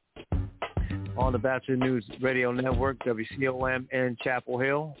on the Bachelor News Radio Network, WCOM in Chapel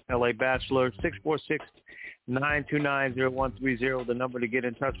Hill, LA Bachelor, 646-929-0130, the number to get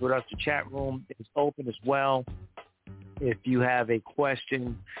in touch with us. The chat room is open as well. If you have a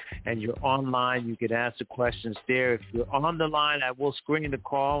question and you're online, you can ask the questions there. If you're on the line, I will screen the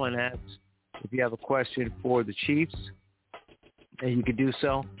call and ask if you have a question for the Chiefs, and you can do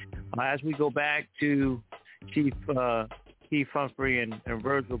so. As we go back to Chief Keith Humphrey and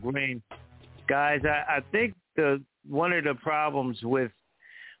Virgil Green, guys, I think one of the problems with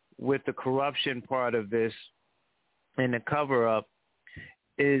the corruption part of this and the cover-up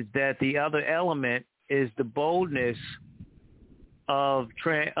is that the other element is the boldness of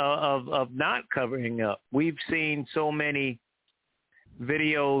not covering up. We've seen so many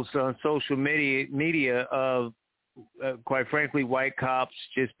videos on social media of, quite frankly, white cops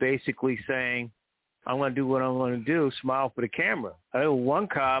just basically saying, I'm going to do what I'm going to do, smile for the camera. I know one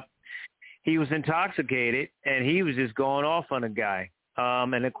cop, he was intoxicated, and he was just going off on a guy.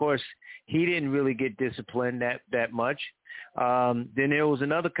 And, of course, he didn't really get disciplined that much. Then there was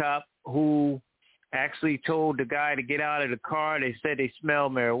another cop who actually told the guy to get out of the car. They said they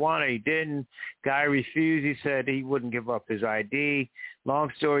smelled marijuana. He didn't. Guy refused. He said he wouldn't give up his ID.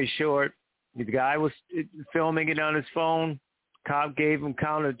 Long story short, the guy was filming it on his phone. Cop gave him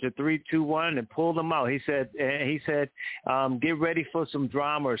counted to 3, 2, 1 and pulled him out. He said, get ready for some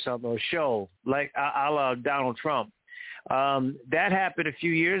drama or something, or show, like a la Donald Trump. That happened a few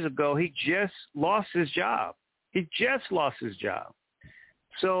years ago. He just lost his job.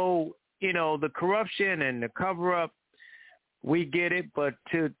 So, the corruption and the cover-up, we get it. But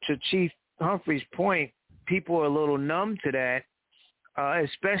to Chief Humphrey's point, people are a little numb to that.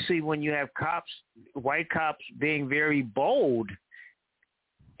 Especially when you have white cops being very bold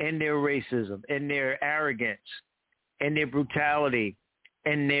in their racism, in their arrogance, in their brutality,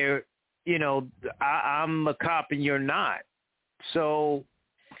 in their, I'm a cop and you're not. So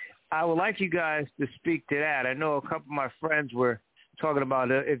I would like you guys to speak to that. I know a couple of my friends were talking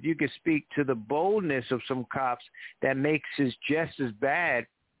about if you could speak to the boldness of some cops that makes it just as bad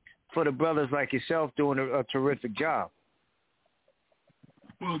for the brothers like yourself doing a terrific job.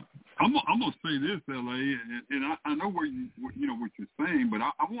 Well, I'm gonna say this, LA, and I know what you're saying, but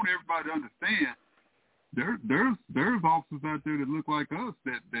I want everybody to understand there's officers out there that look like us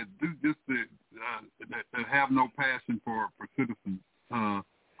that do just that have no passion for citizens.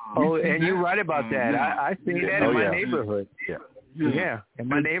 And you're right about that. I see that in my neighborhood. Yeah, in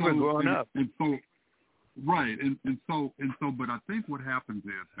my neighborhood growing up. And so, right, and so, but I think what happens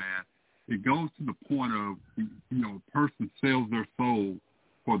is, man, it goes to the point of a person sells their soul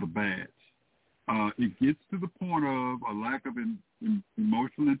for the badge. It gets to the point of a lack of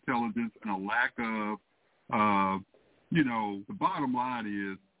emotional intelligence and a lack of, the bottom line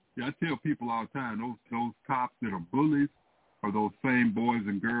is, I tell people all the time, those cops that are bullies are those same boys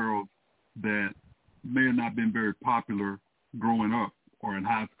and girls that may have not been very popular growing up or in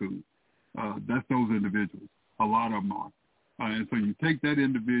high school. That's those individuals. A lot of them are. And so you take that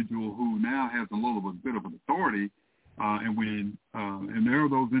individual who now has a little bit of an authority, and there are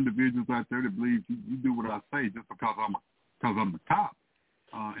those individuals out there that believe you do what I say just because I'm the cop,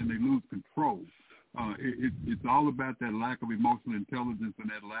 and they lose control. It's all about that lack of emotional intelligence and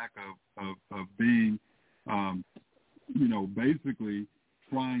that lack of being, basically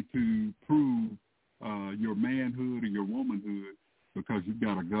trying to prove your manhood or your womanhood because you've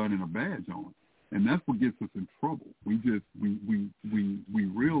got a gun and a badge on. And that's what gets us in trouble. We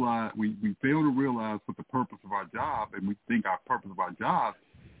realize we fail to realize what the purpose of our job, and we think our purpose of our job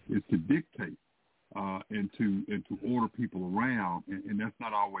is to dictate and to order people around, and that's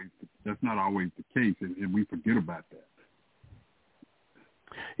not always the case, and we forget about that.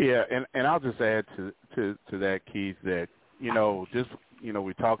 Yeah, and I'll just add to that, Keith, that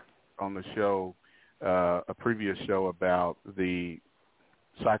we talked on the show, a previous show, about the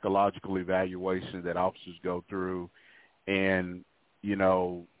psychological evaluation that officers go through, and you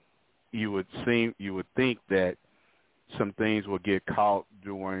would think that some things will get caught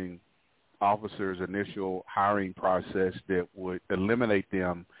during officers' initial hiring process that would eliminate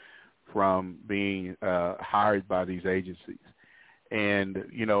them from being hired by these agencies. And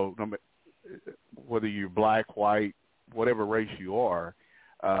whether you're black, white, whatever race you are,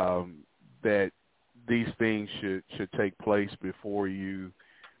 that these things should take place before you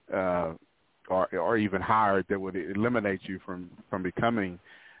are even hired, that would eliminate you from becoming,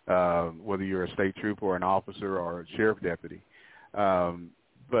 whether you're a state trooper or an officer or a sheriff deputy.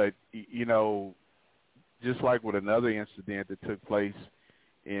 But, just like with another incident that took place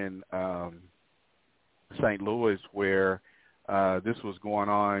in St. Louis, where this was going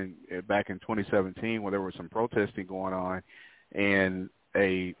on back in 2017, where there was some protesting going on, and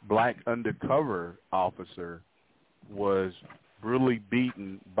a black undercover officer was brutally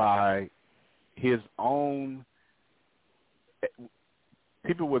beaten by his own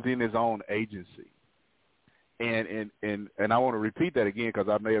people within his own agency. And I want to repeat that again because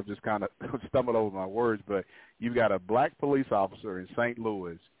I may have just kind of stumbled over my words, but you've got a black police officer in St.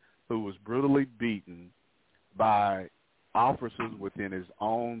 Louis who was brutally beaten by officers within his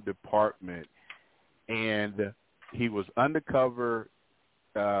own department, and he was undercover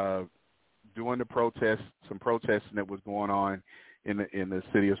during the some protesting that was going on in the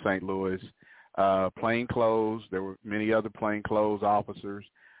city of St. Louis. Plain clothes. There were many other plain clothes officers,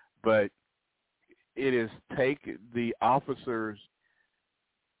 but it is taken the officers.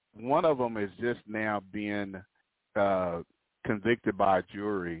 One of them is just now being convicted by a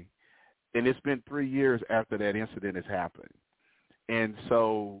jury, and it's been 3 years after that incident has happened. And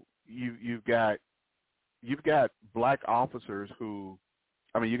so you've got black officers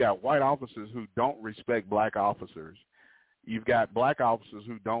you got white officers who don't respect black officers. You've got black officers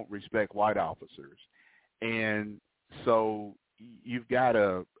who don't respect white officers. And so you've got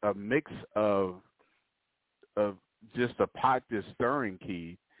a mix of just a pot that's stirring,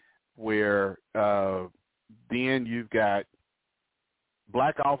 Keith, where then you've got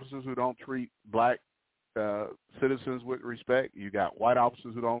black officers who don't treat black citizens with respect. You got white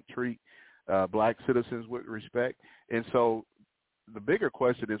officers who don't treat black citizens with respect. And so the bigger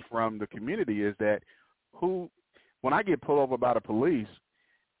question is from the community is that when I get pulled over by the police,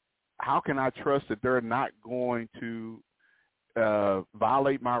 how can I trust that they're not going to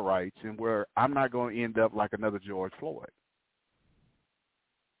violate my rights and where I'm not going to end up like another George Floyd?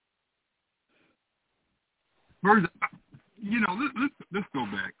 Let's go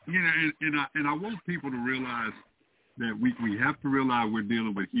back. And I want people to realize that we have to realize we're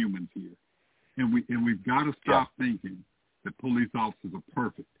dealing with humans here, and we've got to stop thinking that police officers are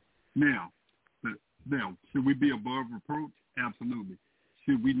perfect. Now, should we be above reproach? Absolutely.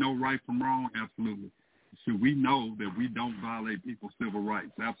 Should we know right from wrong? Absolutely. Should we know that we don't violate people's civil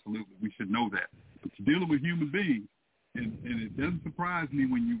rights? Absolutely. We should know that. But you're dealing with human beings, and it doesn't surprise me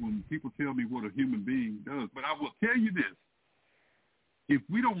when people tell me what a human being does. But I will tell you this. If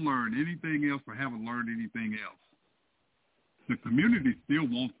we don't learn anything else or haven't learned anything else, the community still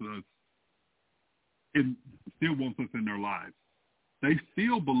wants us in their lives. They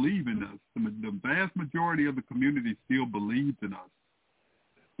still believe in us. The vast majority of the community still believes in us.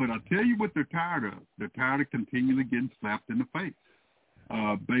 But I tell you what they're tired of. They're tired of continually getting slapped in the face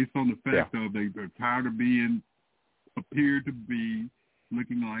based on the fact of they're tired of appeared to be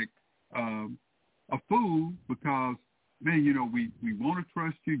looking like a fool because, man, we want to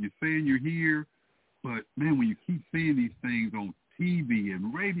trust you. You're saying you're here. But, man, when you keep seeing these things on TV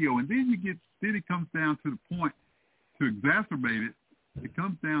and radio, and then it comes down to the point, to exacerbate it, it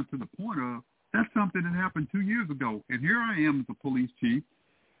comes down to the point of that's something that happened 2 years ago. And here I am as a police chief.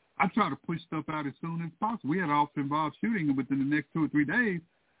 I try to push stuff out as soon as possible. We had an officer-involved shooting, and within the next 2 or 3 days,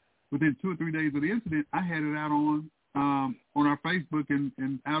 within 2 or 3 days of the incident, I had it out on our Facebook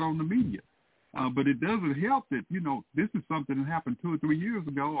and out on the media. But it doesn't help that, this is something that happened 2 or 3 years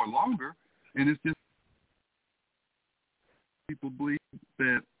ago or longer, and it's just people believe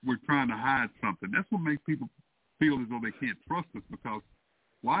that we're trying to hide something. That's what makes people feel as though they can't trust us because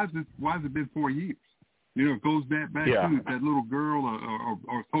why has it been 4 years? You know, it goes back to if that little girl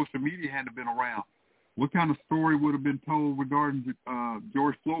or social media hadn't been around. What kind of story would have been told regarding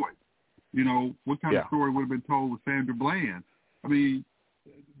George Floyd? You know, what kind of story would have been told with Sandra Bland? I mean,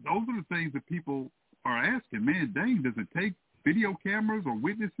 those are the things that people are asking. Man, dang, does it take video cameras or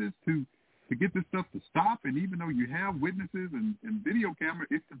witnesses to get this stuff to stop? And even though you have witnesses and video cameras,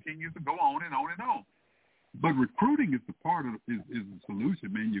 it continues to go on and on and on. But recruiting is the part of is the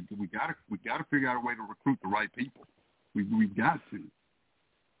solution, man. We gotta figure out a way to recruit the right people. We've got to.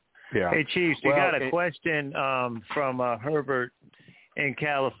 Yeah. Hey, Chiefs, we got a question from Herbert in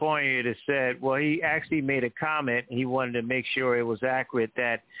California that said, well, he actually made a comment. He wanted to make sure it was accurate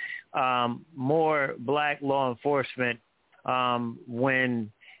that more black law enforcement,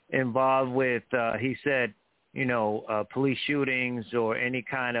 when involved with, he said, police shootings or any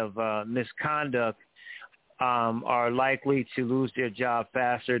kind of misconduct, are likely to lose their job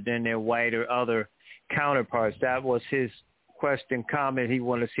faster than their white or other counterparts. That was his question, comment. He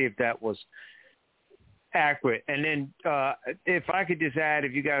wanted to see if that was accurate. And then if I could just add,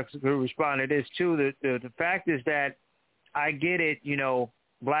 if you guys could respond to this too, the fact is that I get it,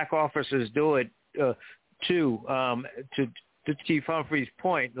 black officers do it too. To Chief Humphrey's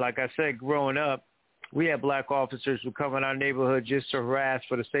point, like I said, growing up, we had black officers who come in our neighborhood just to harass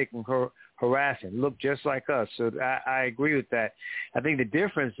for the sake of harassing, look just like us. So I agree with that. I think the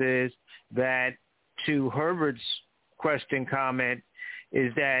difference is that, to Herbert's question comment,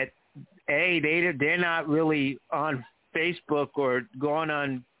 is that they're not really on Facebook or going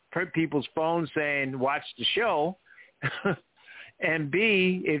on people's phones saying watch the show, and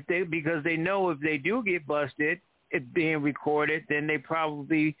B, because they know if they do get busted, it's being recorded, then they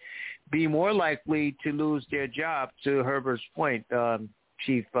probably be more likely to lose their job. To Herbert's point,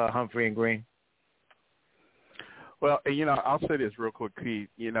 Chief Humphrey and Green. Well, I'll say this real quick, Keith.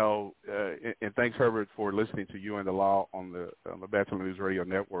 And thanks, Herbert, for listening to You and the Law on the Batchelor News Radio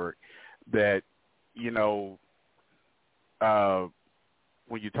Network. That when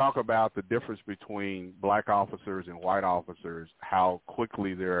you talk about the difference between black officers and white officers, how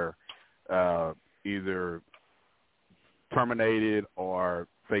quickly they're either terminated or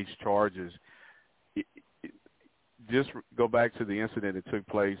face charges. Just go back to the incident that took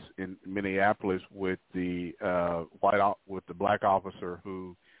place in Minneapolis with the black officer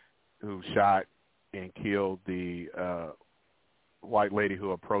who shot and killed the white lady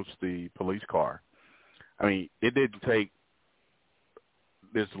who approached the police car. I mean, it didn't take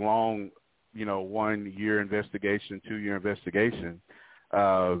this long, 1 year investigation, 2 year investigation.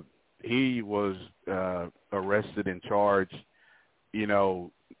 He was arrested and charged,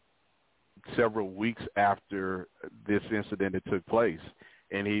 several weeks after this incident that took place,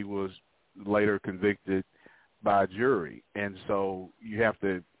 and he was later convicted by a jury. And so you have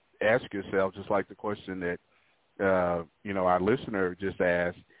to ask yourself, just like the question that our listener just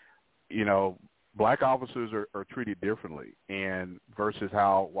asked, black officers are treated differently and versus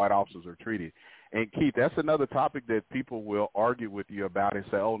how white officers are treated. And Keith, that's another topic that people will argue with you about and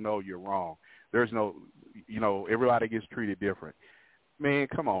say, oh no, you're wrong. There's no, everybody gets treated different. Man,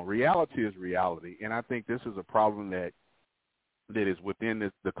 come on. Reality is reality. And I think this is a problem that is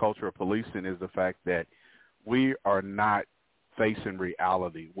within the culture of policing, is the fact that we are not facing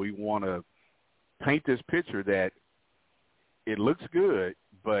reality. We want to paint this picture that it looks good,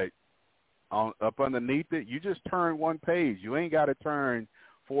 but up underneath it, you just turn one page. You ain't got to turn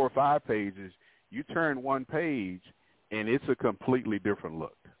 4 or 5 pages. You turn one page, and it's a completely different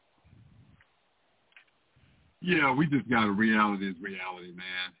look. Yeah, we just got reality is reality,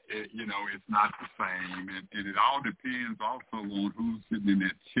 man. It's not the same. And it all depends also on who's sitting in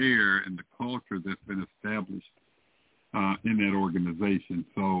that chair and the culture that's been established in that organization.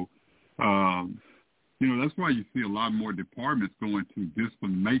 So, that's why you see a lot more departments going to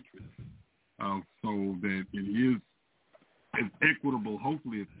discipline matrix so that it is as equitable,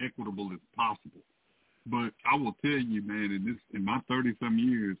 hopefully as equitable as possible. But I will tell you, man, in my 30-some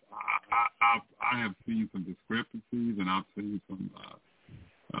years, I have seen some discrepancies and I've seen some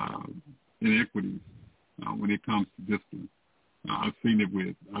inequities when it comes to discipline. I've seen it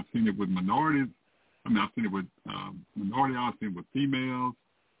with minorities. I've seen it with minorities. I've seen it with females.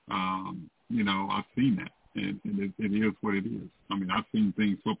 I've seen that, and it is what it is. I mean, I've seen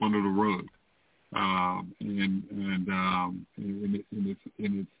things swept under the rug, and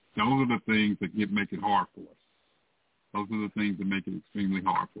it's those are the things that make it hard for us. Those are the things that make it extremely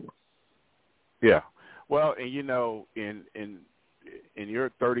hard for us. Yeah. Well, and in your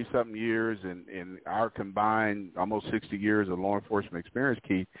 30-something years and our combined almost 60 years of law enforcement experience,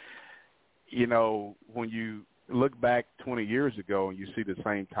 Keith, when you look back 20 years ago and you see the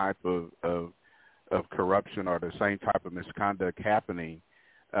same type of corruption or the same type of misconduct happening,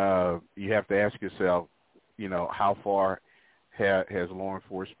 you have to ask yourself, how far has law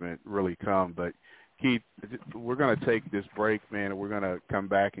enforcement really come? But Keith, we're going to take this break, man, and we're going to come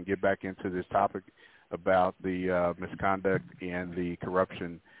back and get back into this topic about the misconduct and the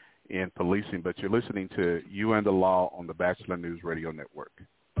corruption in policing. But you're listening to You and the Law on the Bachelor News Radio Network.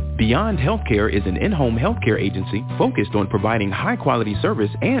 Beyond Healthcare is an in-home healthcare agency focused on providing high-quality service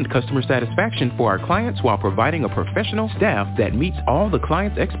and customer satisfaction for our clients while providing a professional staff that meets all the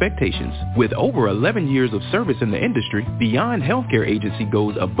clients' expectations. With over 11 years of service in the industry, Beyond Healthcare agency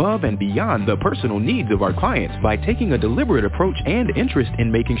goes above and beyond the personal needs of our clients by taking a deliberate approach and interest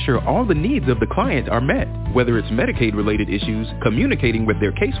in making sure all the needs of the client are met. Whether it's Medicaid-related issues, communicating with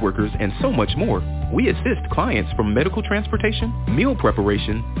their caseworkers, and so much more, we assist clients from medical transportation, meal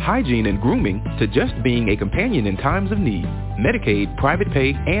preparation, hygiene and grooming, to just being a companion in times of need. Medicaid, private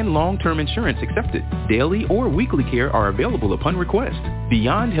pay, and long-term insurance accepted. Daily or weekly care are available upon request.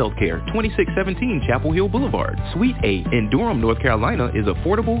 Beyond Healthcare, 2617 Chapel Hill Boulevard, Suite A in Durham, North Carolina is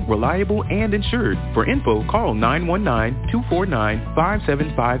affordable, reliable, and insured. For info, call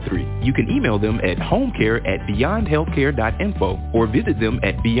 919-249-5753. You can email them at homecare@beyondhealthcare.info or visit them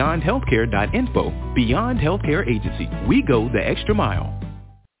at beyondhealthcare.info. Beyond Healthcare Agency. We go the extra mile.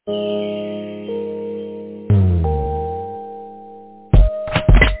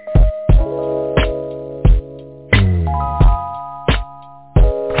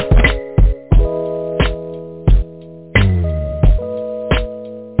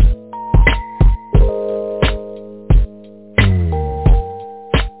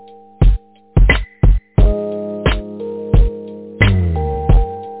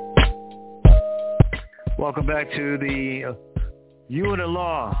 Welcome back to the You and the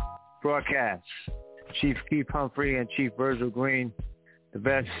Law broadcast. Chief Keith Humphrey and Chief Virgil Green, the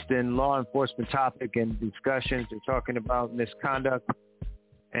best in law enforcement topic and discussions. They're talking about misconduct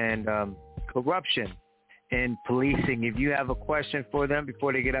and corruption in policing. If you have a question for them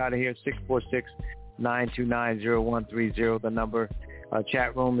before they get out of here, 646-929-0130, the number.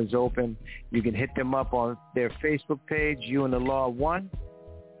 Chat room is open. You can hit them up on their Facebook page, You and the Law 1.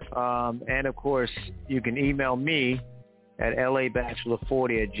 And, of course, you can email me at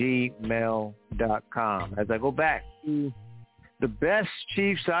labachelor40@gmail.com. As I go back to the best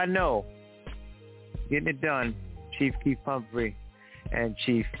chiefs I know, getting it done, Chief Keith Humphrey and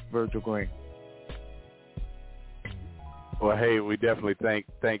Chief Virgil Green. Well, hey, we definitely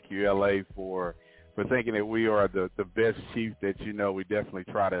thank you, LA, for thinking that we are the best chief that you know. We definitely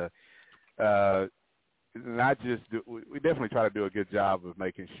try to we definitely try to do a good job of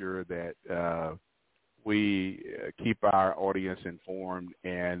making sure that we keep our audience informed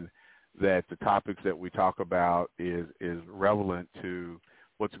and that the topics that we talk about is relevant to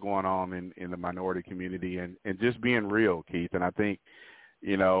what's going on in the minority community and just being real, Keith. And I think,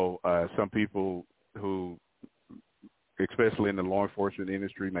 some people who, especially in the law enforcement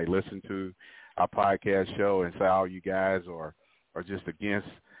industry, may listen to our podcast show and say, oh, you guys are just against.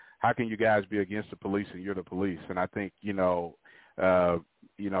 How can you guys be against the police and you're the police? And I think,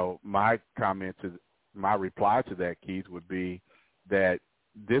 my reply to that, Keith, would be that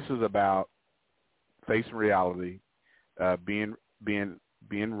this is about facing reality, being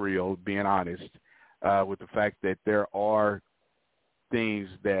real, being honest, with the fact that there are things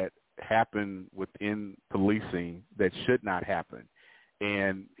that happen within policing that should not happen.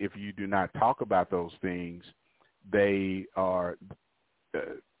 And if you do not talk about those things, they are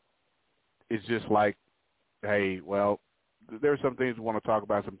it's just like, hey, well, there are some things we want to talk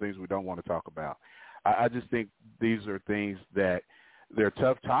about, some things we don't want to talk about. I just think these are things that they're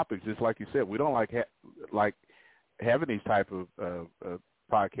tough topics. Just like you said, we don't like having these type of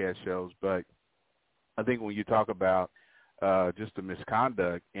podcast shows, but I think when you talk about just the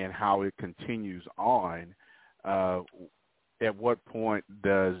misconduct and how it continues on, at what point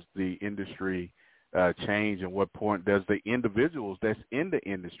does the industry change, and what point does the individuals that's in the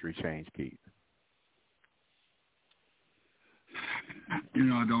industry change, Keith? I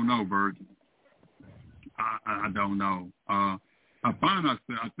don't know, Bert. I don't know. I find ourselves,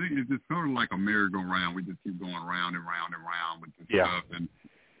 I think it's just sort of like a merry-go-round. We just keep going round and round and round with this stuff. And,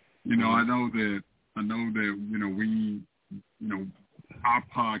 I know that, we, our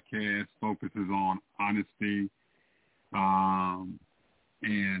podcast focuses on honesty, and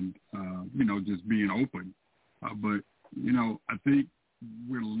just being open. But, I think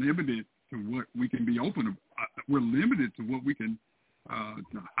we're limited to what we can be open about. We're limited to what we can,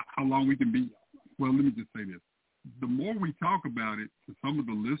 how long we can be. Well, let me just say this. The more we talk about it, to some of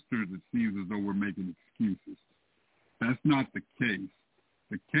the listeners, it seems as though we're making excuses. That's not the case.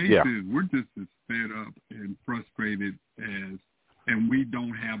 The case is we're just as fed up and frustrated and we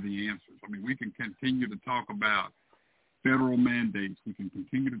don't have the answers. I mean, we can continue to talk about federal mandates. We can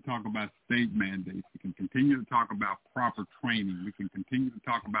continue to talk about state mandates. We can continue to talk about proper training. We can continue to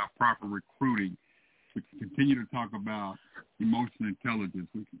talk about proper recruiting. We can continue to talk about emotional intelligence.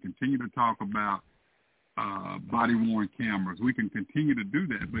 We can continue to talk about body-worn cameras. We can continue to do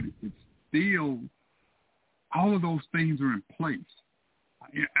that, but it's still, all of those things are in place.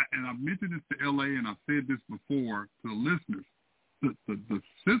 And I've mentioned this to LA, and I've said this before to the listeners. The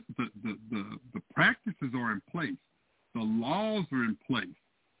practices are in place. The laws are in place.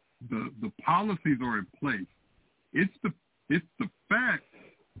 The policies are in place. It's the fact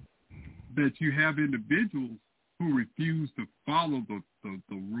that you have individuals who refuse to follow the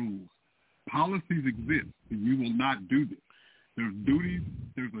rules. Policies exist, and you will not do this. There's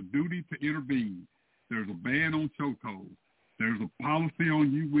a duty to intervene. There's a ban on chokeholds. There's a policy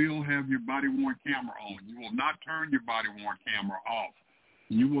on you will have your body-worn camera on. You will not turn your body-worn camera off.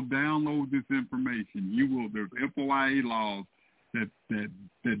 You will download this information. There's FOIA laws that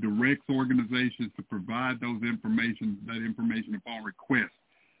directs organizations to provide that information upon request.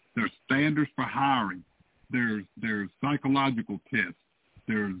 There's standards for hiring. There's psychological tests.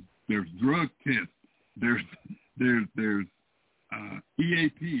 There's drug tests. There's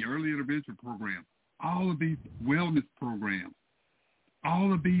EAP, early intervention programs. All of these wellness programs,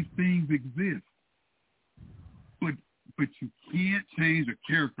 all of these things exist. But you can't change a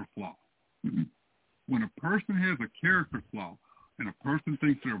character flaw. When a person has a character flaw and a person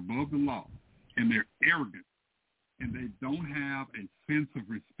thinks they're above the law and they're arrogant and they don't have a sense of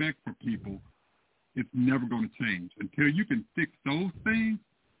respect for people, it's never going to change. Until you can fix those things,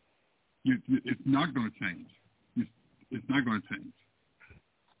 it's not going to change. It's not going to change.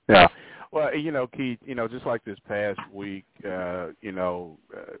 Yeah. Well, Keith, just like this past week,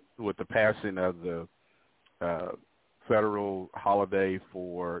 with the passing of the federal holiday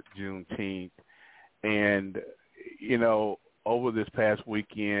for Juneteenth, and, over this past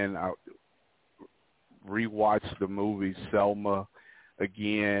weekend, I rewatched the movie Selma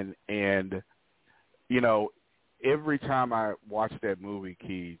again, and, every time I watch that movie,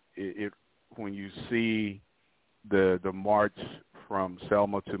 Keith, when you see the march from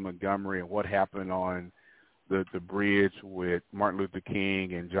Selma to Montgomery and what happened on the bridge with Martin Luther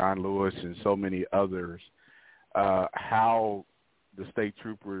King and John Lewis and so many others, how the state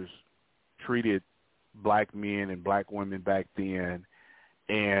troopers treated black men and black women back then.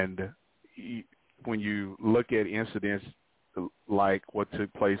 And when you look at incidents like what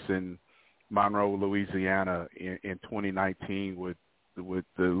took place in Monroe, Louisiana in 2019 with the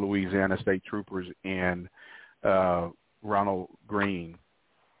Louisiana state troopers and Ronald Green,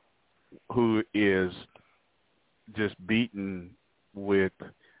 who is just beaten with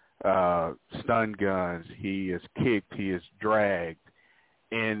stun guns. He is kicked. He is dragged.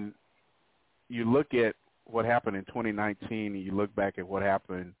 And you look at what happened in 2019 and you look back at what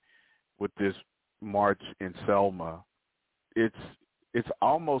happened with this march in Selma, it's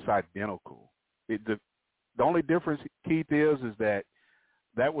almost identical. The only difference, Keith, is that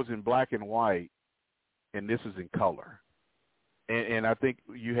was in black and white and this is in color. And I think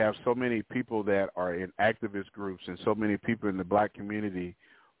you have so many people that are in activist groups and so many people in the black community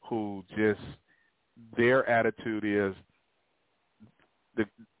who just, their attitude is,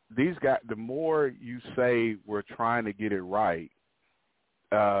 these guys, the more you say we're trying to get it right,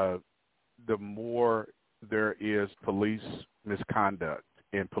 the more there is police misconduct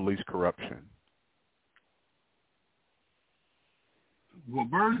and police corruption. Well,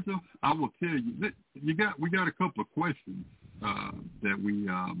 Virgil, I will tell you that we got a couple of questions that we,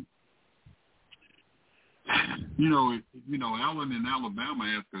 Alan in Alabama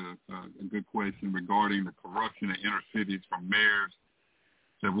asked a good question regarding the corruption in inner cities from mayors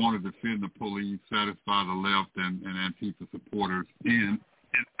that want to defend the police, satisfy the left and Antifa supporters. And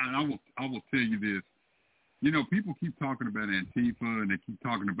I will tell you this. People keep talking about Antifa and they keep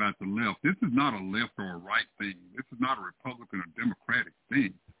talking about the left. This is not a left or a right thing. This is not a Republican or Democratic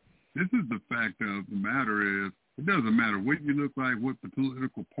thing. This is the fact of the matter is, it doesn't matter what you look like, what the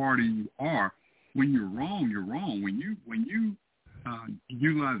political party you are. When you're wrong, you're wrong. When you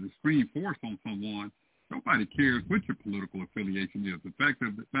utilize extreme force on someone, nobody cares what your political affiliation is. The fact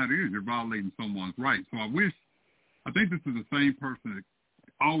of the matter is you're violating someone's rights. So I think this is the same person that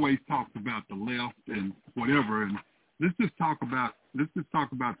always talks about the left and whatever. And let's just talk about the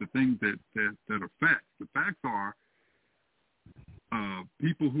things that are facts. The facts are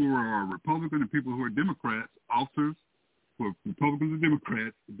people who are Republican and people who are Democrats, officers who are Republicans and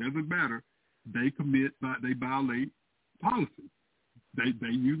Democrats, it doesn't matter. They violate policy. They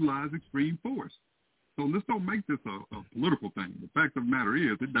utilize extreme force. So let's don't make this a political thing. The fact of the matter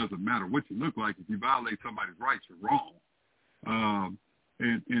is, it doesn't matter what you look like. If you violate somebody's rights, you're wrong.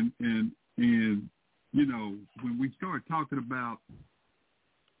 And you know, when we start talking about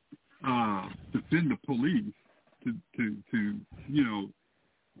defend the police, to you know,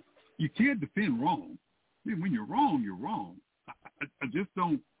 you can't defend wrong. I mean, when you're wrong, you're wrong. I just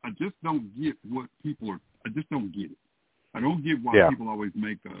don't get what people are. I just don't get it. I don't get why people always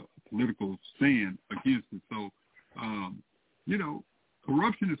make a political stand against it. So, you know,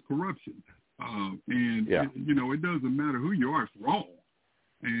 corruption is corruption, and you know, it doesn't matter who you are; it's wrong.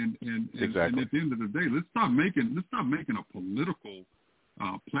 And at the end of the day, let's stop making a political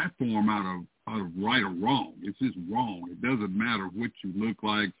platform out of right or wrong. It's just wrong. It doesn't matter what you look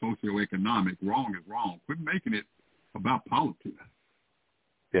like, socioeconomic. Wrong is wrong. Quit making it about politics.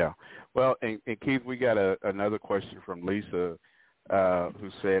 Yeah. Well, and Keith, we got another question from Lisa, who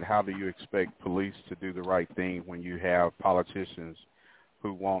said, how do you expect police to do the right thing when you have politicians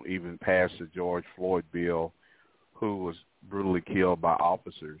who won't even pass the George Floyd bill, who was brutally killed by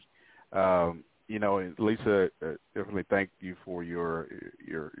officers? You know, and Lisa, definitely thank you for your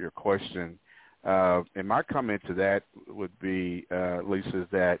question. And my comment to that would be, Lisa, is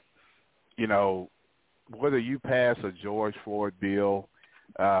that, you know, whether you pass a George Floyd bill,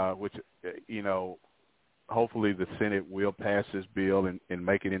 which, you know, hopefully the Senate will pass this bill and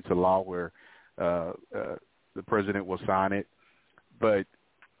make it into law where the president will sign it. But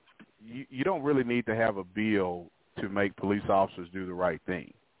you don't really need to have a bill to make police officers do the right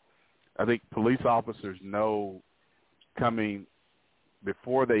thing. I think police officers know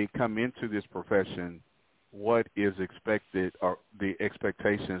before they come into this profession what is expected or the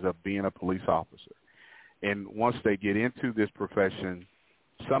expectations of being a police officer. And once they get into this profession,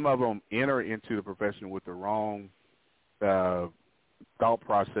 some of them enter into the profession with the wrong thought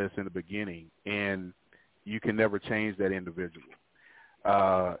process in the beginning, and you can never change that individual.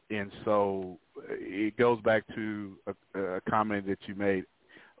 And so it goes back to a comment that you made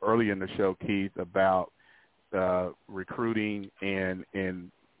earlier in the show, Keith, about recruiting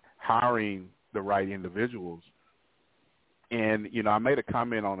and hiring the right individuals. And, you know, I made a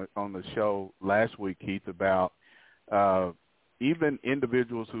comment on the show last week, Keith, about even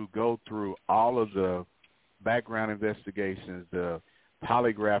individuals who go through all of the background investigations, the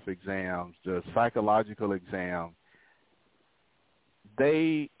polygraph exams, the psychological exams,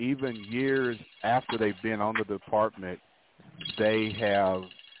 they, even years after they've been on the department, they have,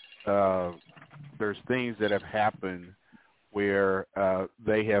 there's things that have happened where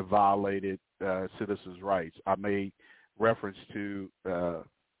they have violated citizens' rights. I made reference to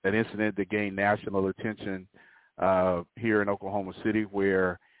an incident that gained national attention here in Oklahoma City,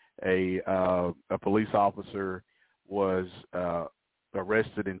 where a police officer was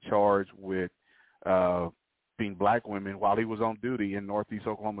arrested and charged with being black women while he was on duty in Northeast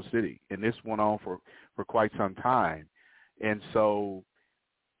Oklahoma City. And this went on for quite some time. And so,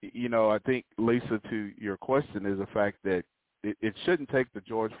 you know, I think, Lisa, to your question is the fact that it shouldn't take the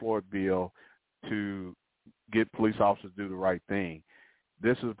George Floyd bill to get police officers to do the right thing.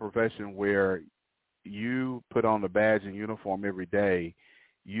 This is a profession where you put on the badge and uniform every day.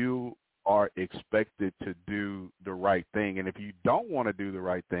 You are expected to do the right thing. And if you don't want to do the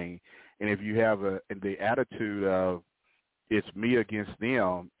right thing, and if you have the attitude of it's me against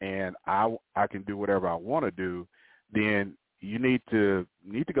them and I can do whatever I want to do, then you need to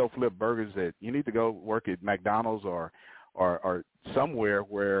go flip burgers you need to go work at McDonald's or somewhere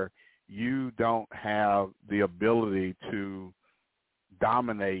where you don't have the ability to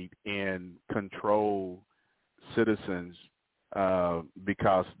dominate and control citizens,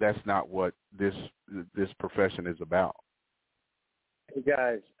 because that's not what this profession is about. Hey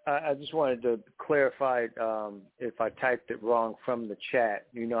guys, I just wanted to clarify if I typed it wrong from the chat.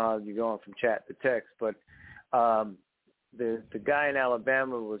 You know how you're going from chat to text, but the guy in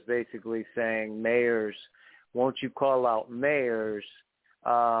Alabama was basically saying, mayors, won't you call out mayors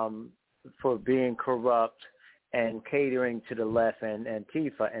for being corrupt and catering to the left and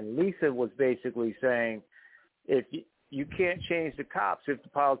Antifa? And Lisa was basically saying, if you can't change the cops if the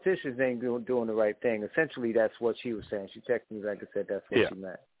politicians ain't doing the right thing. Essentially, that's what she was saying. She texted me, like I said, that's what she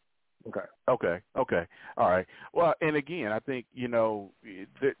meant. Okay. All right. Well, and again, I think, you know,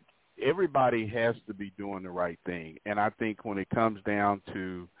 everybody has to be doing the right thing. And I think when it comes down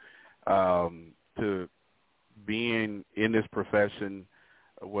to being in this profession,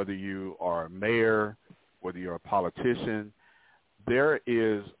 whether you are a mayor, whether you're a politician, there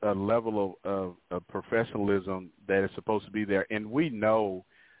is a level of professionalism that is supposed to be there. And we know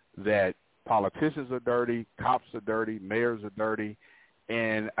that politicians are dirty, cops are dirty, mayors are dirty.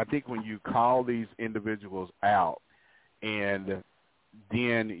 And I think when you call these individuals out and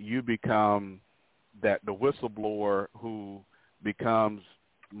then you become the whistleblower who becomes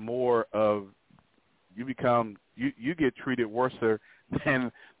more of, you get treated worse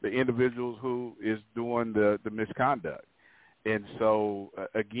than the individuals who is doing the misconduct. And so,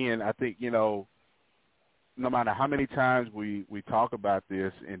 again, I think, no matter how many times we talk about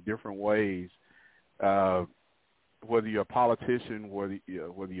this in different ways, whether you're a politician, whether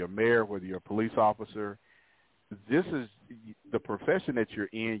you're a mayor, whether you're a police officer, this is the profession that you're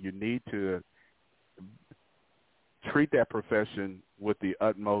in. You need to treat that profession with the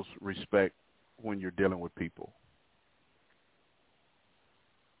utmost respect when you're dealing with people.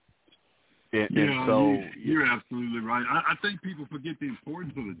 And so you're absolutely right. I think people forget the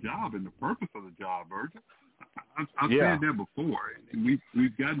importance of the job and the purpose of the job, Virgil. I've said that before, and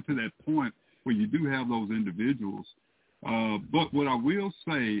we've gotten to that point where you do have those individuals. But what I will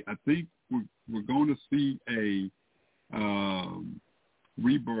say, I think we're going to see a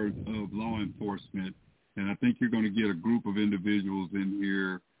rebirth of law enforcement, and I think you're going to get a group of individuals in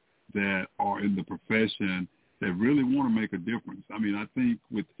here that are in the profession that really want to make a difference. I mean, I think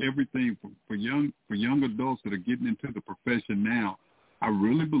with everything for young adults that are getting into the profession now, I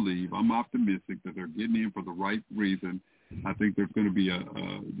really believe, I'm optimistic that they're getting in for the right reason. I think there's going to be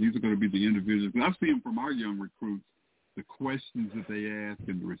these are going to be the individuals. And I've seen from our young recruits the questions that they ask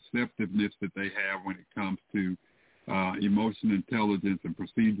and the receptiveness that they have when it comes to emotional intelligence and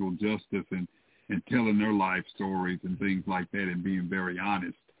procedural justice and telling their life stories and things like that and being very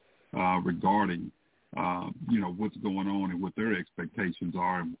honest regarding what's going on and what their expectations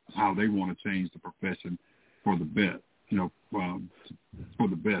are and how they want to change the profession for the best, for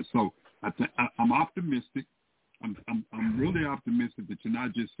the best. So I'm optimistic. I'm really optimistic that you're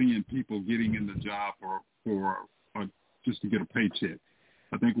not just seeing people getting in the job for just to get a paycheck.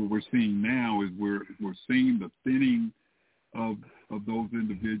 I think what we're seeing now is we're seeing the thinning of those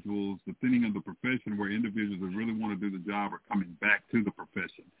individuals, the thinning of the profession, where individuals that really want to do the job are coming back to the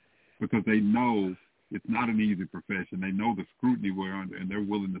profession because they know it's not an easy profession. They know the scrutiny we're under, and they're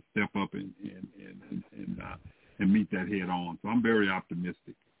willing to step up and meet that head on. So I'm very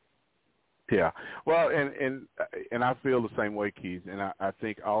optimistic. Yeah, well, and I feel the same way, Keith. And I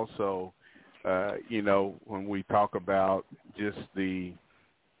think also, when we talk about just the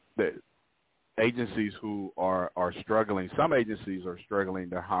agencies who are struggling, some agencies are struggling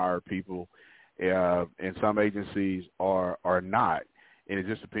to hire people, and some agencies are not. And it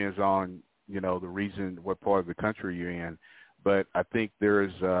just depends on, the reason, what part of the country you're in. But I think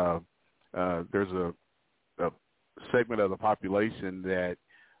there's a segment of the population that,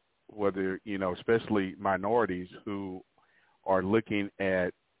 whether, especially minorities who are looking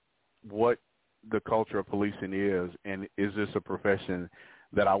at what the culture of policing is, and is this a profession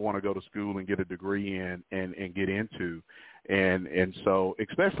that I want to go to school and get a degree in and get into. And so,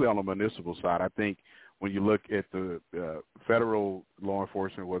 especially on the municipal side, I think when you look at the federal law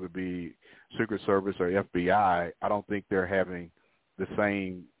enforcement, whether it be Secret Service or FBI, I don't think they're having the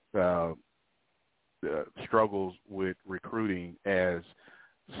same struggles with recruiting as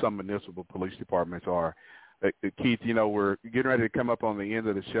some municipal police departments are. Keith, we're getting ready to come up on the end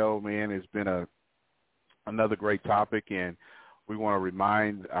of the show, man. It's been another great topic, and we want to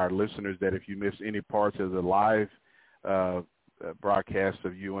remind our listeners that if you miss any parts of the live broadcast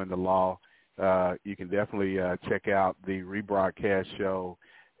of You and the Law, you can definitely check out the rebroadcast show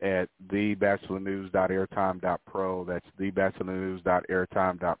at thebachelornews.airtime.pro. That's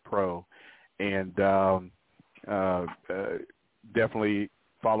thebachelornews.airtime.pro. And definitely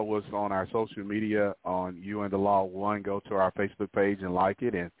follow us on our social media on You and the Law 1. Go to our Facebook page and like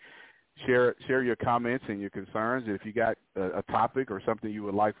it, and share your comments and your concerns. If you got a topic or something you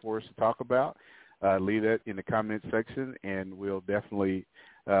would like for us to talk about, leave that in the comment section, and we'll definitely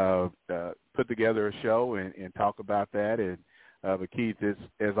put together a show and talk about that. And but Keith,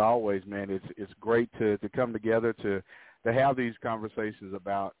 as always, man, it's great to come together to have these conversations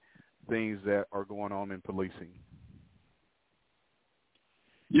about things that are going on in policing.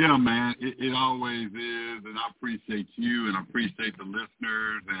 Yeah, man, it always is, and I appreciate you, and I appreciate the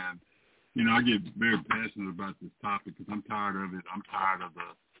listeners, and I get very passionate about this topic because I'm tired of it. I'm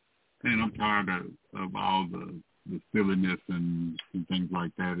tired of all the silliness and things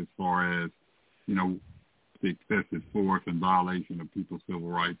like that, as far as the excessive force and violation of people's civil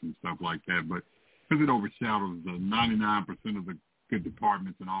rights and stuff like that. But because it overshadows the 99% of the good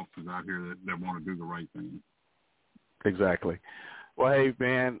departments and officers out here that want to do the right thing. Exactly. Well, hey,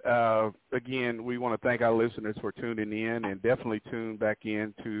 man, again, we want to thank our listeners for tuning in, and definitely tune back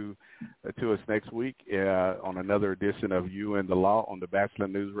in to us next week on another edition of You and the Law on the Bachelor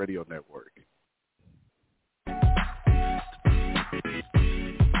News Radio Network.